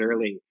 2 days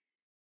early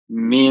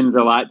means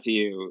a lot to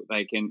you,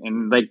 like,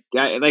 and like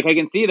I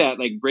can see that,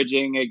 like,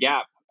 bridging a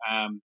gap,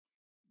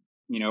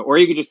 or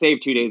you could just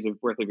save 2 days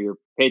worth of your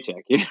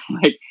paycheck,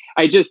 like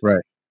I just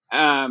Right.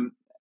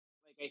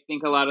 I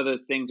think a lot of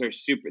those things are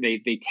super.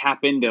 They tap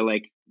into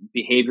like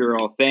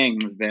behavioral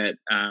things that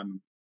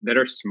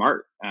are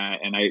smart,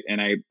 and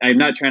I'm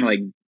not trying to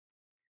like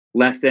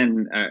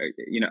lessen.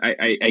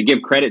 I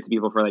give credit to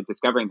people for like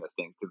discovering those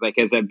things, because like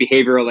as a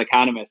behavioral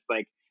economist,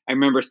 like I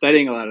remember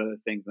studying a lot of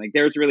those things. Like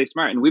they're really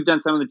smart, and we've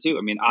done some of them too.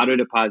 I mean, auto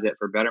deposit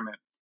for Betterment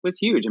was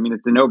huge. I mean,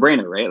 it's a no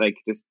brainer, right? Like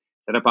just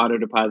set up auto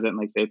deposit and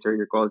like save to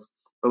your goals.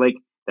 But like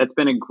that's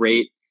been a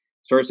great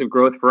source of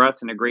growth for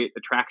us and a great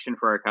attraction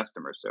for our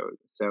customers.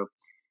 So.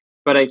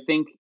 But I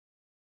think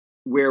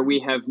where we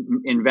have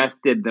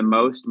invested the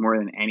most, more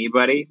than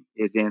anybody,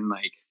 is in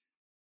like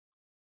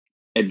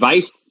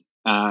advice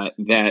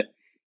that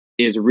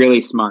is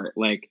really smart.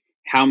 Like,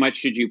 how much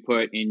should you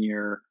put in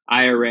your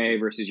IRA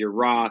versus your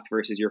Roth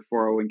versus your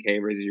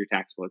 401k versus your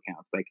taxable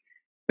accounts? Like,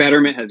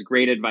 Betterment has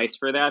great advice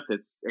for that.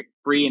 That's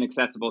free and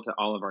accessible to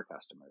all of our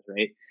customers,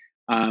 right?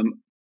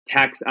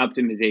 Tax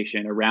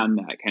optimization around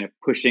that, kind of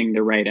pushing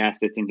the right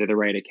assets into the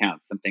right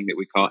accounts, something that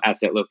we call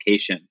asset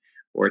location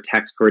or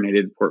tax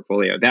coordinated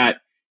portfolio.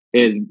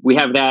 We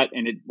have that,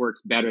 and it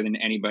works better than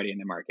anybody in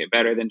the market,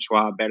 better than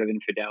Schwab, better than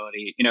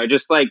Fidelity,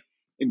 just like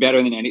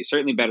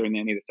certainly better than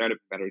any of the startup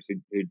competitors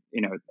who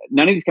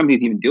none of these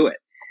companies even do it.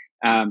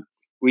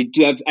 We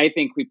do have, I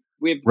think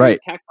we have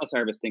tax loss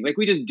harvesting. Like,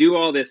 we just do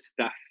all this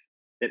stuff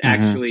that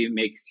actually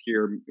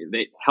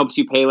that helps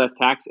you pay less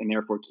tax and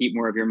therefore keep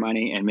more of your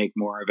money and make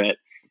more of it.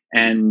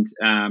 And,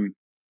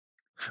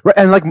 right,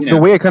 and like the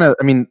way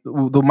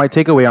my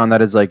takeaway on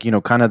that is like,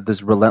 kind of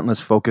this relentless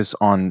focus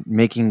on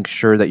making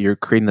sure that you're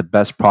creating the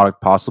best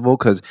product possible,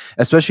 because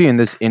especially in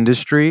this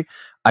industry,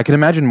 I can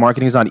imagine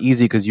marketing is not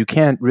easy because you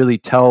can't really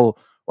tell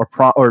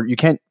or you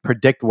can't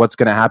predict what's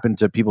going to happen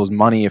to people's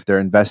money if they're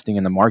investing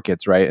in the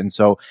markets, right? And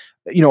so,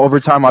 over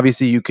time,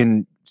 obviously, you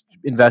can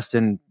invest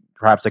in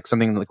perhaps like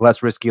something like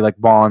less risky, like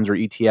bonds or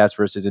ETFs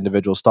versus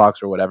individual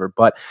stocks or whatever.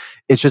 But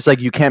it's just like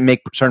you can't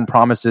make certain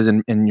promises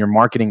in your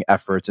marketing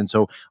efforts, and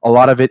so a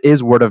lot of it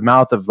is word of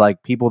mouth of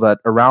like people that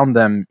around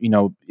them,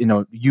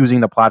 using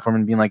the platform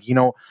and being like,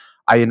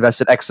 I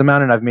invested X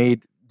amount and I've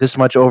made this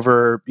much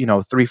over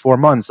 3-4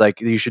 months.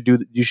 Like you should do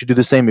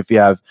the same if you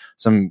have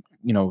some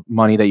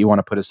money that you want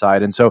to put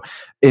aside. And so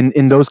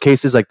in those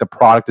cases, like the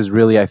product is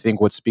really, I think,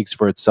 what speaks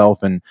for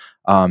itself. And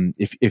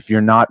if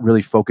you're not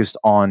really focused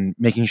on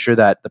making sure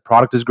that the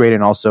product is great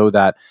and also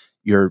that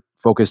you're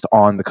focused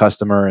on the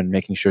customer and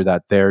making sure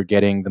that they're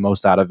getting the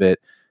most out of it,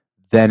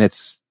 then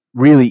it's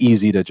really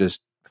easy to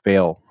just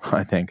fail,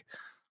 I think.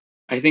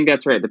 I think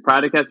that's right. The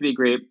product has to be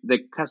great. The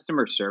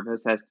customer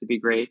service has to be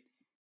great.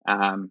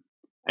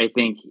 I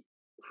think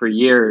for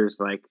years,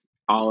 like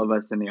all of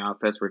us in the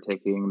office were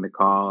taking the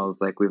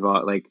calls. Like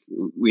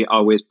we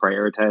always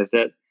prioritized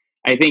it.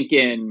 I think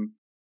in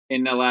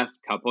the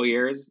last couple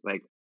years,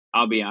 like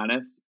I'll be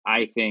honest,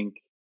 I think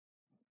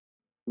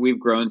we've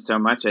grown so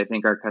much. I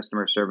think our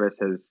customer service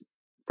has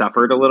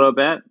suffered a little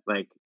bit.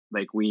 Like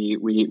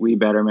we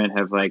Betterment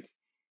have like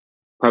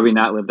probably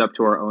not lived up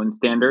to our own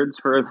standards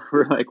for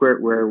like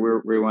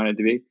where we wanted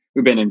to be.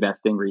 We've been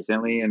investing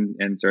recently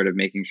and sort of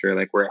making sure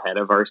like we're ahead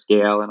of our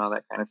scale and all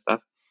that kind of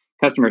stuff.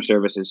 Customer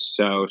service is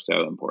so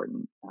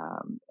important,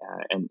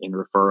 and in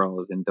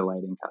referrals and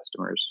delighting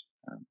customers.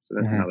 So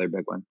that's another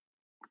big one.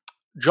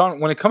 John,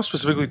 when it comes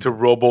specifically to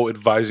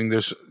robo-advising,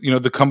 there's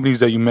the companies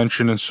that you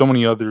mentioned and so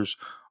many others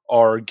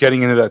are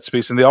getting into that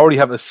space, and they already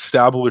have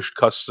established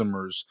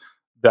customers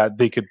that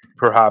they could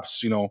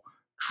perhaps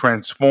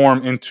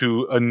transform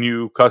into a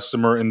new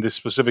customer in this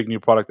specific new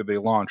product that they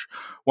launch.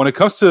 When it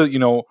comes to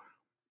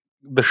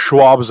the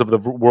Schwabs of the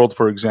world,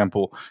 for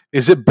example,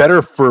 is it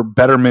better for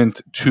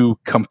Betterment to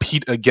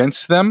compete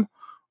against them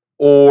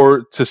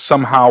or to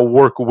somehow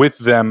work with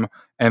them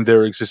and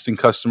their existing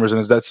customers? And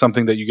is that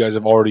something that you guys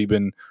have already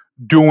been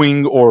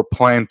doing or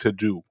plan to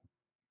do?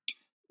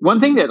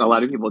 One thing that a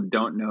lot of people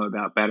don't know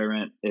about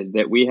Betterment is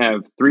that we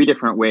have 3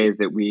 different ways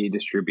that we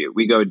distribute.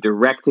 We go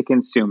direct to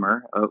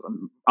consumer.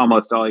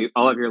 Almost all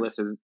of your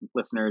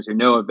listeners who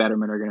know of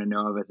Betterment are going to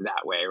know of us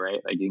that way,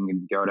 right? Like you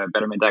can go to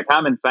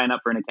betterment.com and sign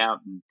up for an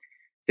account and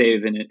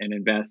save and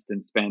invest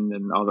and spend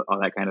and all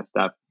that kind of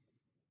stuff.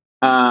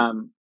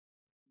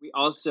 We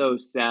also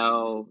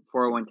sell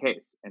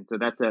 401ks. And so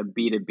that's a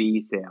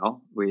B2B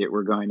sale.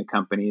 We're going to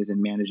companies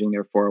and managing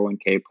their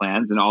 401k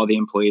plans, and all the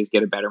employees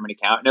get a Betterment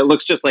account. And it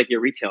looks just like your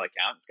retail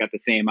account. It's got the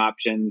same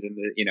options and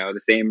the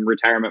same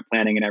retirement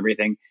planning and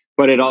everything,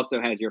 but it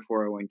also has your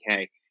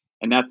 401k.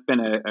 And that's been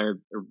a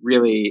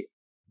really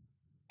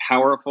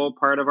powerful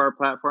part of our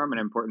platform, an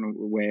important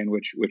way in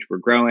which we're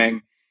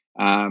growing.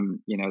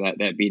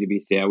 That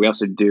B2B sale. We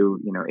also do,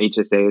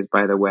 HSAs,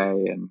 by the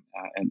way, and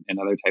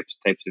other types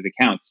of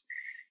accounts.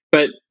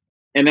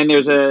 And then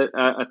there's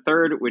a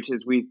third, which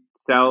is we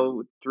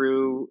sell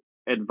through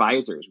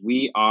advisors.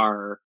 We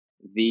are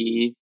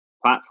the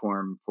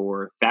platform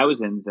for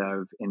thousands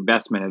of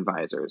investment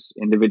advisors,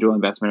 individual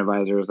investment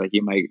advisors, like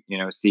you might,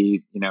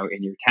 see,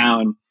 in your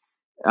town,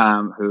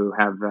 who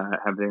have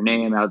their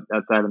name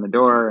outside on the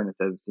door, and it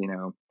says,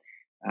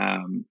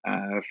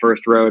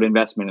 First Road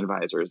Investment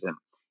Advisors. And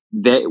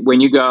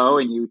when you go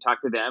and you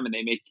talk to them and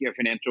they make you a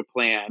financial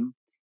plan,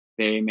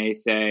 they may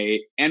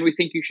say, and we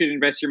think you should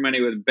invest your money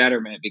with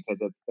Betterment because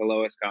it's the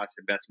lowest cost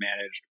and best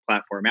managed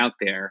platform out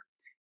there.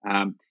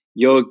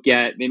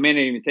 They may not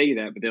even say you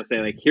that, but they'll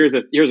say like, here's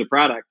a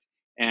product,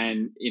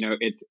 and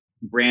it's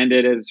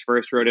branded as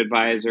First Road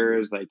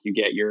Advisors. Like you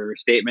get your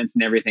statements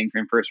and everything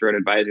from First Road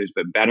Advisors,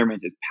 but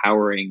Betterment is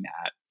powering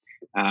that,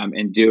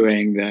 and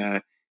doing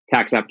the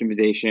tax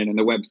optimization and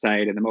the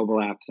website and the mobile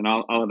apps and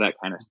all of that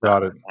kind of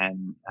stuff. Got it.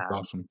 And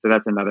awesome. So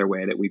that's another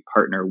way that we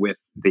partner with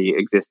the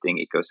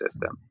existing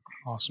ecosystem.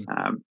 Awesome.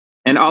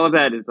 And all of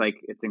that is like,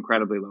 it's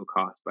incredibly low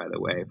cost, by the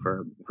way,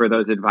 for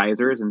those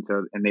advisors. And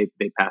they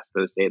pass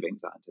those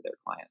savings on to their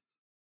clients.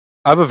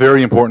 I have a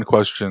very important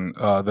question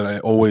that I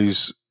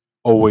always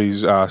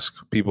ask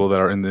people that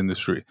are in the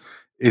industry.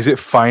 Is it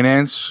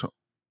finance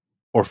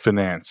or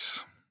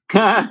finance?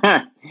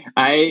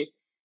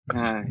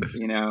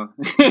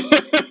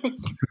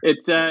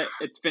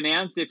 It's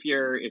finance if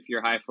you're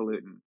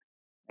highfalutin.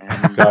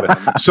 And, got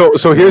it.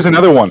 So here's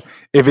another one.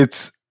 If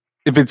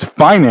it's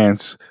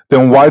finance,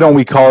 then why don't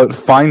we call it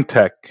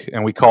fintech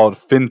and we call it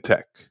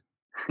fintech?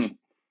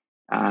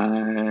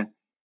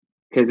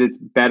 Because it's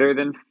better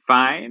than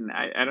fine.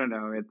 I don't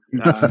know. It's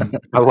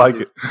I like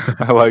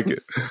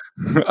it.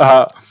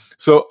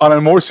 So on a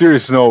more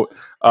serious note,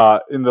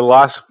 in the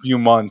last few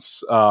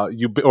months, I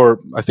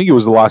think it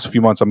was the last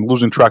few months. I'm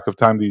losing track of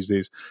time these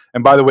days.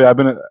 And by the way, I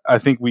don't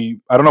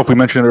know if we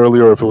mentioned it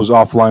earlier or if it was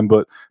offline,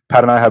 but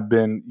Pat and I have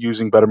been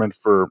using Betterment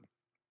for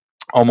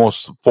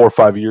almost 4 or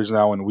 5 years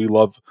now, and we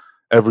love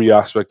every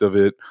aspect of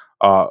it.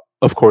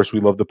 Of course, we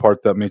love the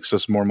part that makes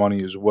us more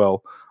money as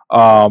well.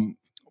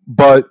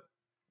 But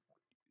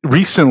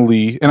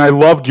recently, and I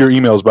loved your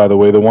emails, by the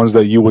way, the ones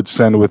that you would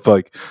send with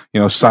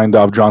signed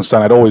off John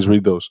Stein. I'd always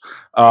read those.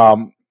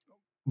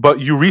 but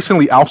you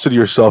recently ousted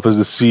yourself as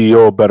the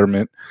CEO of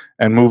Betterment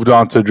and moved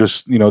on to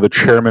just, the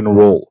chairman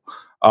role.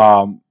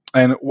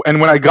 And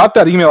when I got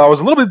that email, I was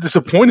a little bit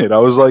disappointed. I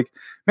was like,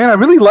 man, I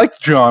really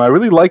liked John. I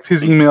really liked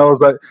his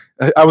emails.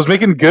 I was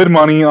making good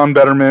money on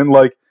Betterment.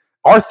 Like,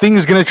 are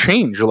things going to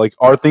change? Like,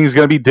 are things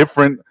going to be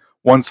different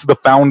once the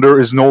founder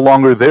is no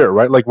longer there,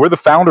 right? Like, we're the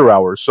founder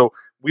hours. So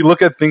we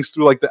look at things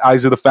through like the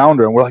eyes of the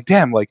founder, and we're like,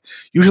 damn, like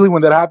usually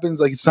when that happens,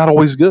 like it's not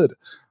always good.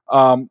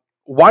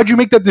 Why'd you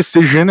make that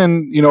decision?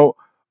 And,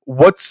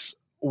 what's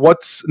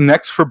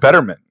next for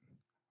Betterment?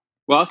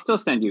 Well, I'll still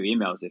send you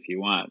emails if you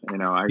want.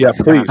 Yeah,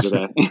 please.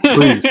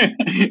 Please.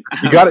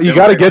 You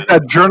got to get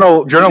that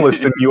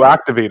journalist in you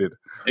activated.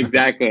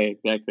 Exactly.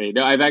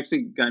 No, I've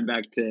actually gone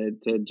back to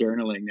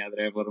journaling now that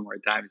I have a little more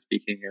time.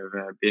 Speaking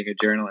of being a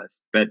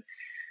journalist, but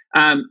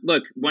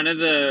look, one of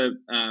the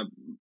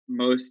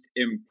most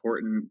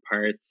important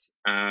parts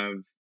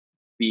of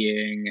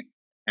being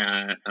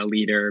a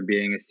leader,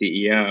 being a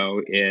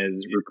CEO,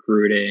 is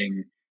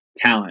recruiting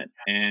talent,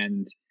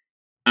 and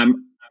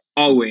I'm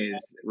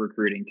always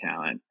recruiting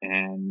talent.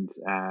 And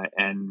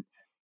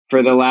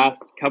for the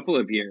last couple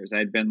of years,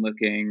 I'd been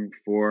looking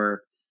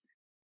for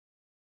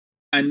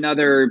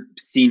another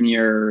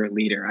senior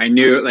leader. I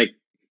knew, like,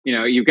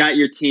 you've got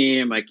your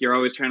team, like you're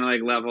always trying to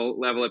like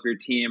level up your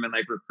team and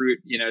like recruit,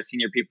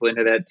 senior people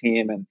into that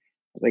team. And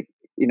like,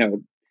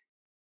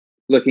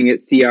 looking at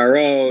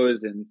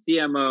CROs and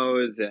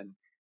CMOs and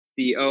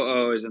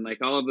COOs and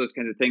like all of those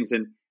kinds of things.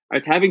 And I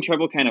was having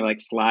trouble kind of like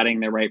slotting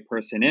the right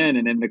person in.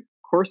 And in the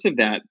course of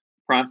that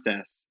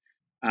process,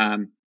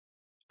 I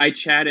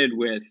chatted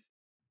with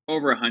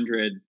over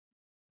 100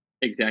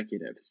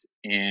 executives,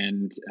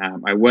 and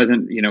I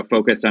wasn't,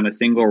 focused on a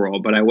single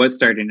role, but I was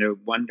starting to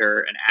wonder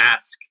and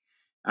ask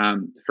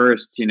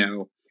first,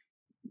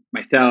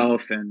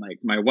 myself and like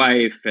my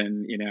wife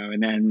and,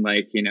 and then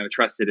like,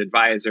 trusted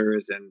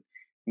advisors and,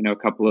 a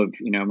couple of,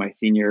 my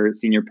senior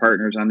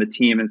partners on the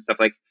team and stuff.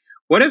 Like,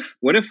 what if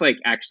like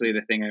actually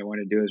the thing I want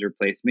to do is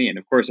replace me? And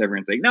of course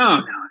everyone's like,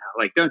 no,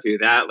 like don't do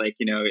that. Like,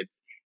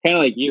 it's kind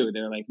of like you.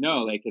 They're like,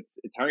 no, like it's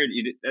hard.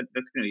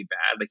 That's going to be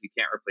bad. Like you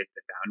can't replace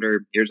the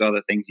founder. Here's all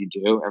the things you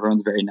do.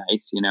 Everyone's very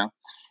nice,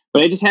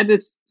 But I just had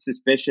this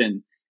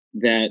suspicion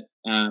that,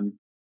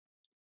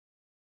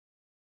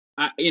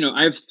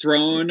 I've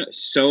thrown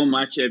so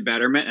much at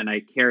Betterment and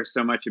I care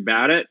so much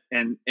about it,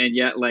 and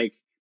yet like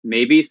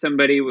maybe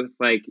somebody with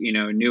like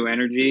new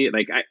energy,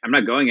 like I'm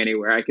not going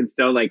anywhere. I can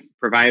still like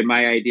provide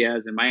my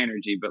ideas and my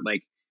energy, but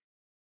like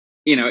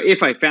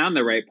if I found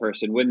the right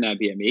person, wouldn't that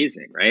be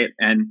amazing, right?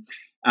 And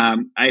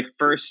I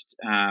first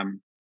I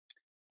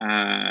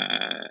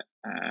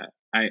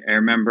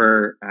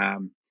remember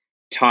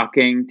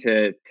talking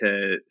to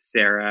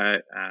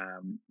Sarah,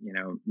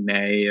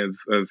 May of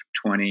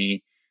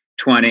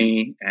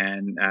 2020,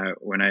 and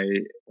when I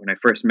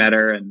first met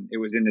her, and it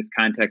was in this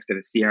context of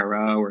a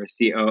CRO or a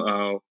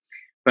COO,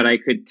 but I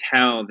could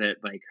tell that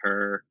like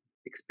her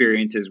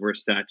experiences were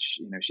such,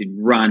 she'd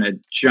run a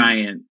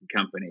giant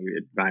company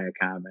at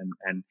Viacom,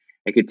 and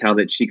I could tell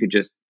that she could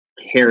just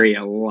carry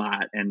a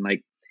lot, and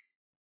like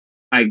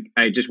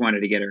I just wanted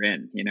to get her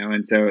in,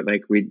 and so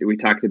like we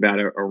talked about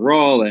a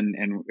role, and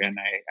I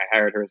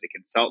hired her as a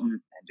consultant,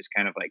 and just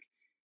kind of like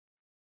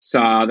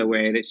saw the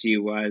way that she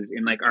was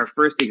in like our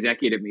first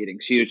executive meeting.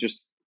 She was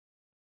just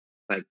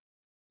like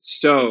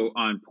so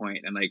on point,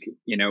 and like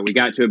we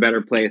got to a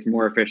better place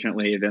more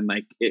efficiently than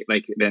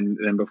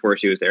than before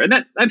she was there. And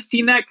that I've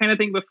seen that kind of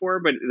thing before,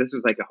 but this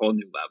was like a whole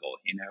new level,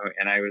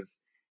 and I was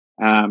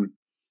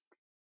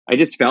I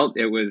just felt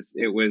it was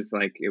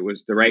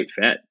the right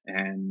fit,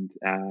 and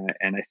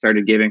I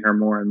started giving her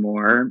more and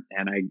more,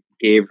 and I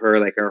gave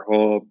her like our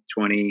whole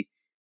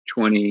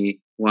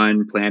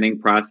 2021 planning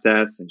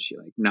process, and she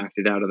like knocked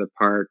it out of the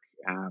park.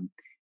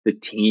 The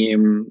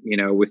team,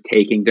 was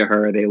taking to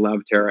her; they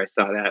loved her. I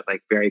saw that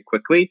like very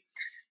quickly,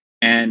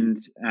 and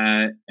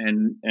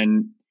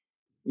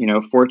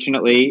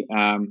fortunately,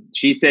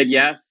 she said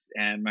yes,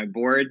 and my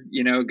board,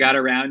 got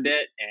around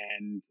it,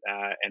 and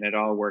it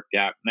all worked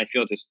out. And I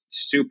feel just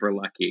super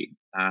lucky.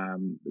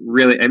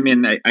 Really, I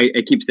mean, I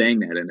keep saying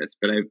that in this,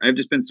 but I've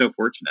just been so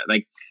fortunate,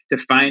 like to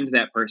find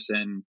that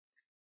person,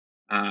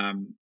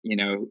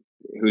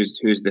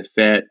 who's the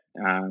fit.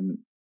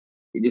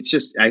 It's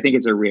just, I think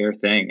it's a rare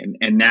thing,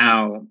 and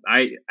now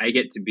I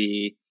get to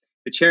be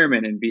the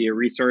chairman and be a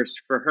resource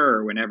for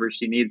her whenever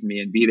she needs me,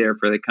 and be there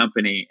for the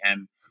company.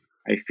 And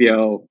I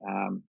feel,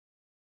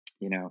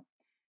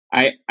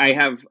 I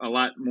have a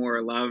lot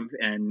more love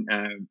and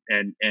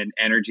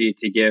energy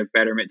to give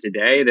Betterment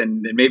today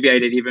than maybe I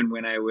did even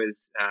when I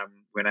was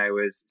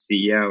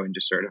CEO, and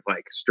just sort of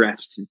like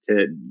stretched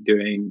to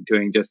doing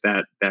just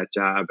that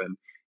job.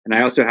 And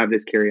I also have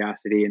this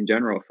curiosity in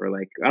general for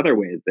like other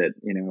ways that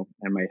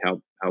I might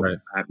help Right.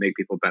 Make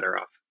people better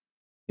off.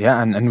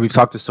 Yeah, and we've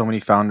talked to so many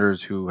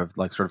founders who have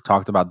like sort of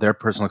talked about their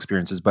personal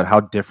experiences, but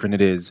how different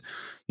it is,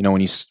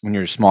 when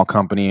you're a small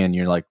company and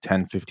you're like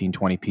 10, 15,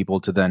 20 people,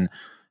 to then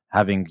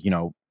having,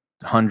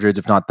 hundreds,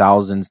 if not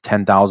thousands,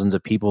 10,000s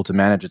of people to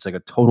manage. It's like a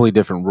totally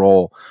different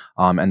role,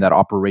 and that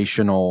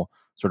operational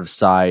sort of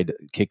side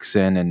kicks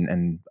in,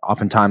 and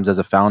oftentimes as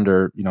a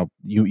founder,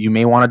 you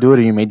may want to do it,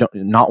 or you may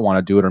not want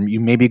to do it, or you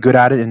may be good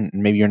at it and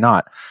maybe you're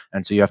not.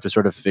 And so you have to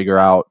sort of figure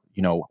out,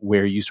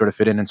 where you sort of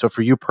fit in. And so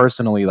for you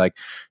personally, like,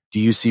 do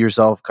you see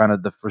yourself kind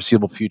of the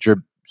foreseeable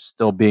future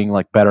still being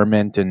like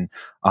Betterment and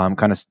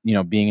kind of,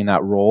 being in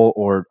that role?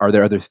 Or are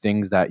there other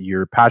things that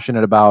you're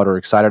passionate about or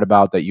excited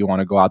about that you want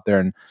to go out there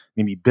and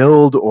maybe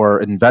build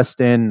or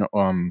invest in?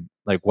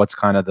 Like, what's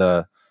kind of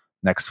the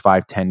next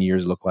 5-10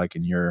 years look like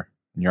in your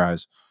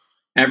eyes?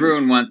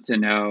 Everyone wants to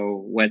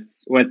know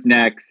what's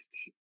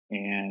next,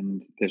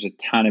 and there's a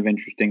ton of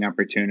interesting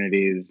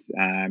opportunities.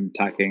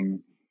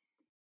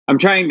 I'm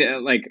trying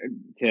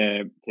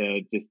to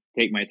just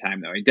take my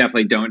time, though. I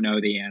definitely don't know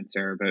the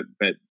answer, but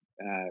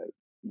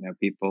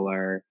people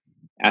are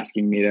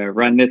asking me to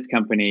run this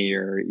company,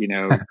 or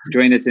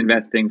join this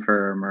investing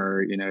firm,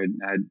 or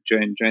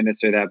join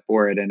this or that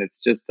board, and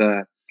it's just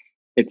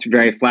it's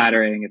very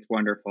flattering. It's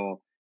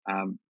wonderful,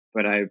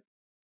 but I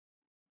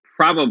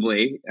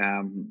probably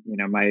my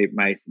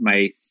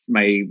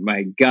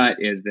gut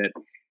is that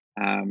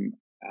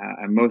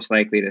I'm most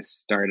likely to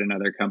start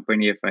another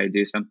company if I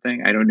do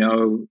something. I don't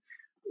know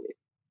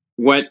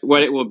what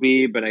it will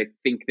be, but I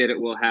think that it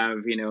will have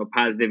a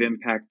positive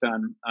impact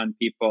on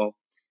people.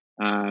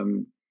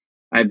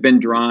 I've been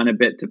drawn a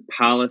bit to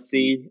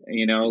policy,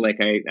 like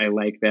I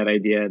like that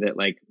idea that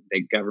like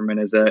the government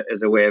is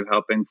a way of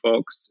helping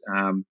folks.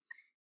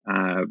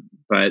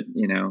 But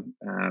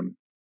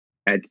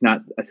it's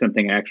not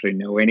something I actually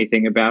know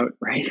anything about,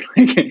 right?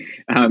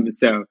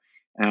 So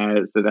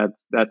that's a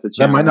challenge.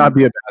 That might not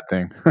be a bad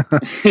thing.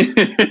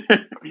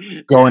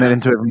 Going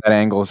into it from that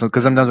angle,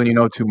 because sometimes when you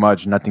know too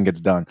much, nothing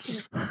gets done.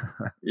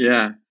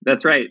 Yeah,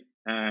 that's right.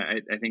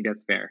 I think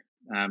that's fair.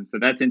 So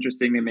that's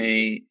interesting to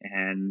me,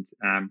 and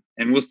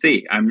we'll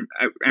see. I'm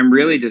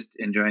really just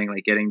enjoying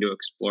like getting to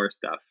explore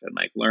stuff and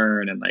like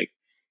learn and like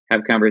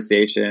have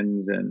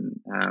conversations, and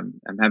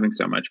I'm having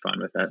so much fun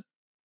with it.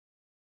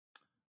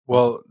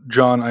 Well,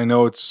 John, I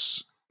know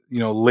it's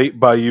late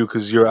by you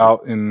because you're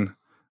out in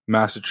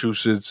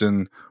Massachusetts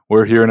and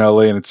we're here in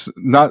LA, and it's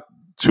not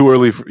too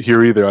early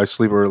here either. I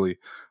sleep early,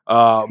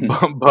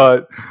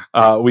 but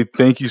we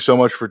thank you so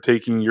much for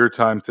taking your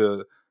time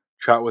to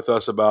chat with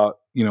us about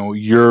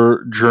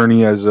your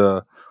journey as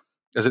an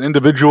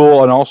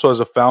individual and also as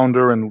a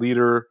founder and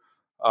leader.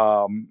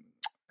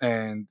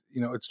 And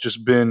it's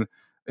just been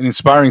an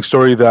inspiring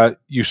story that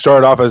you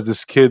started off as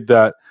this kid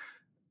that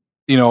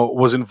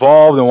was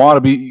involved and wanted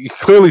to be. It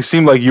clearly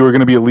seemed like you were going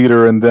to be a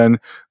leader, and then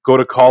go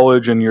to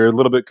college and you're a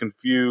little bit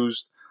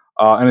confused.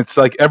 And it's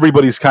like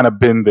everybody's kind of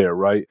been there,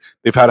 right?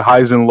 They've had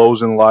highs and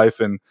lows in life,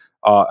 and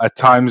at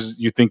times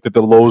you think that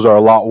the lows are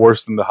a lot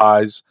worse than the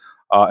highs,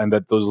 and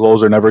that those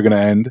lows are never going to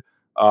end.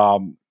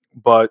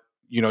 But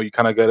you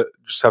kind of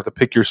just have to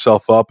pick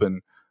yourself up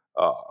and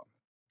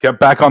get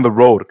back on the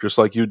road, just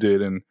like you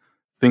did, and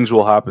things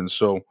will happen.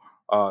 So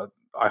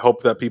I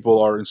hope that people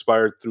are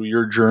inspired through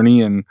your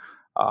journey and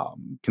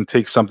can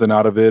take something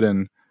out of it,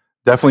 and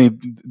definitely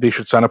they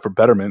should sign up for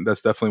Betterment.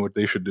 That's definitely what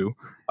they should do.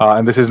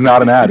 And this is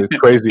not an ad. It's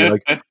crazy.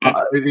 Like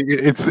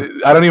it's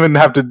I don't even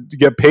have to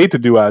get paid to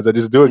do ads. I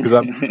just do it because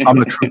I'm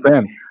a true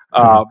fan.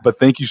 But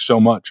thank you so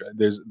much.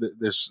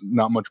 There's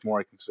not much more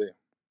I can say.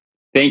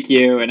 Thank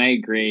you, and I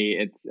agree.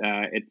 It's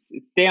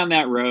stay on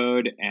that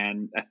road.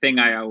 And a thing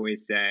I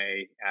always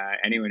say,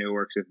 anyone who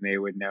works with me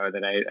would know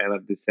that I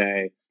love to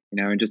say,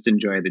 and just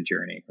enjoy the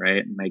journey,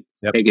 right? And like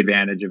take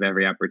advantage of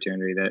every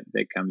opportunity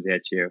that comes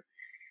at you.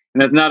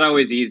 And that's not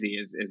always easy,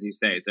 as you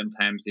say.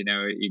 Sometimes you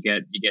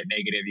get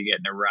negative, you get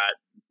in a rut.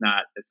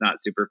 It's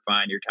not super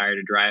fun. You're tired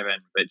of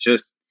driving, but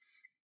just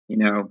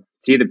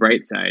see the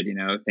bright side.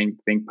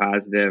 Think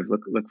positive.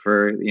 Look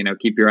for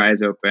keep your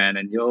eyes open,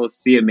 and you'll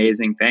see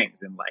amazing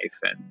things in life.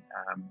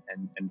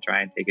 And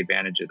try and take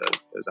advantage of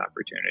those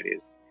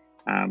opportunities.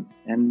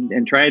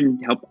 And try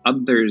and help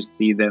others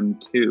see them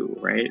too.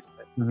 Right.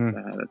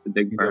 That's a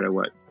big part of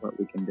what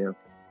we can do.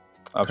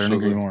 Absolutely. Couldn't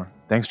agree more.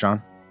 Thanks,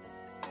 John.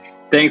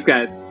 Thanks,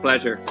 guys.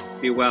 Pleasure.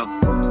 Be well.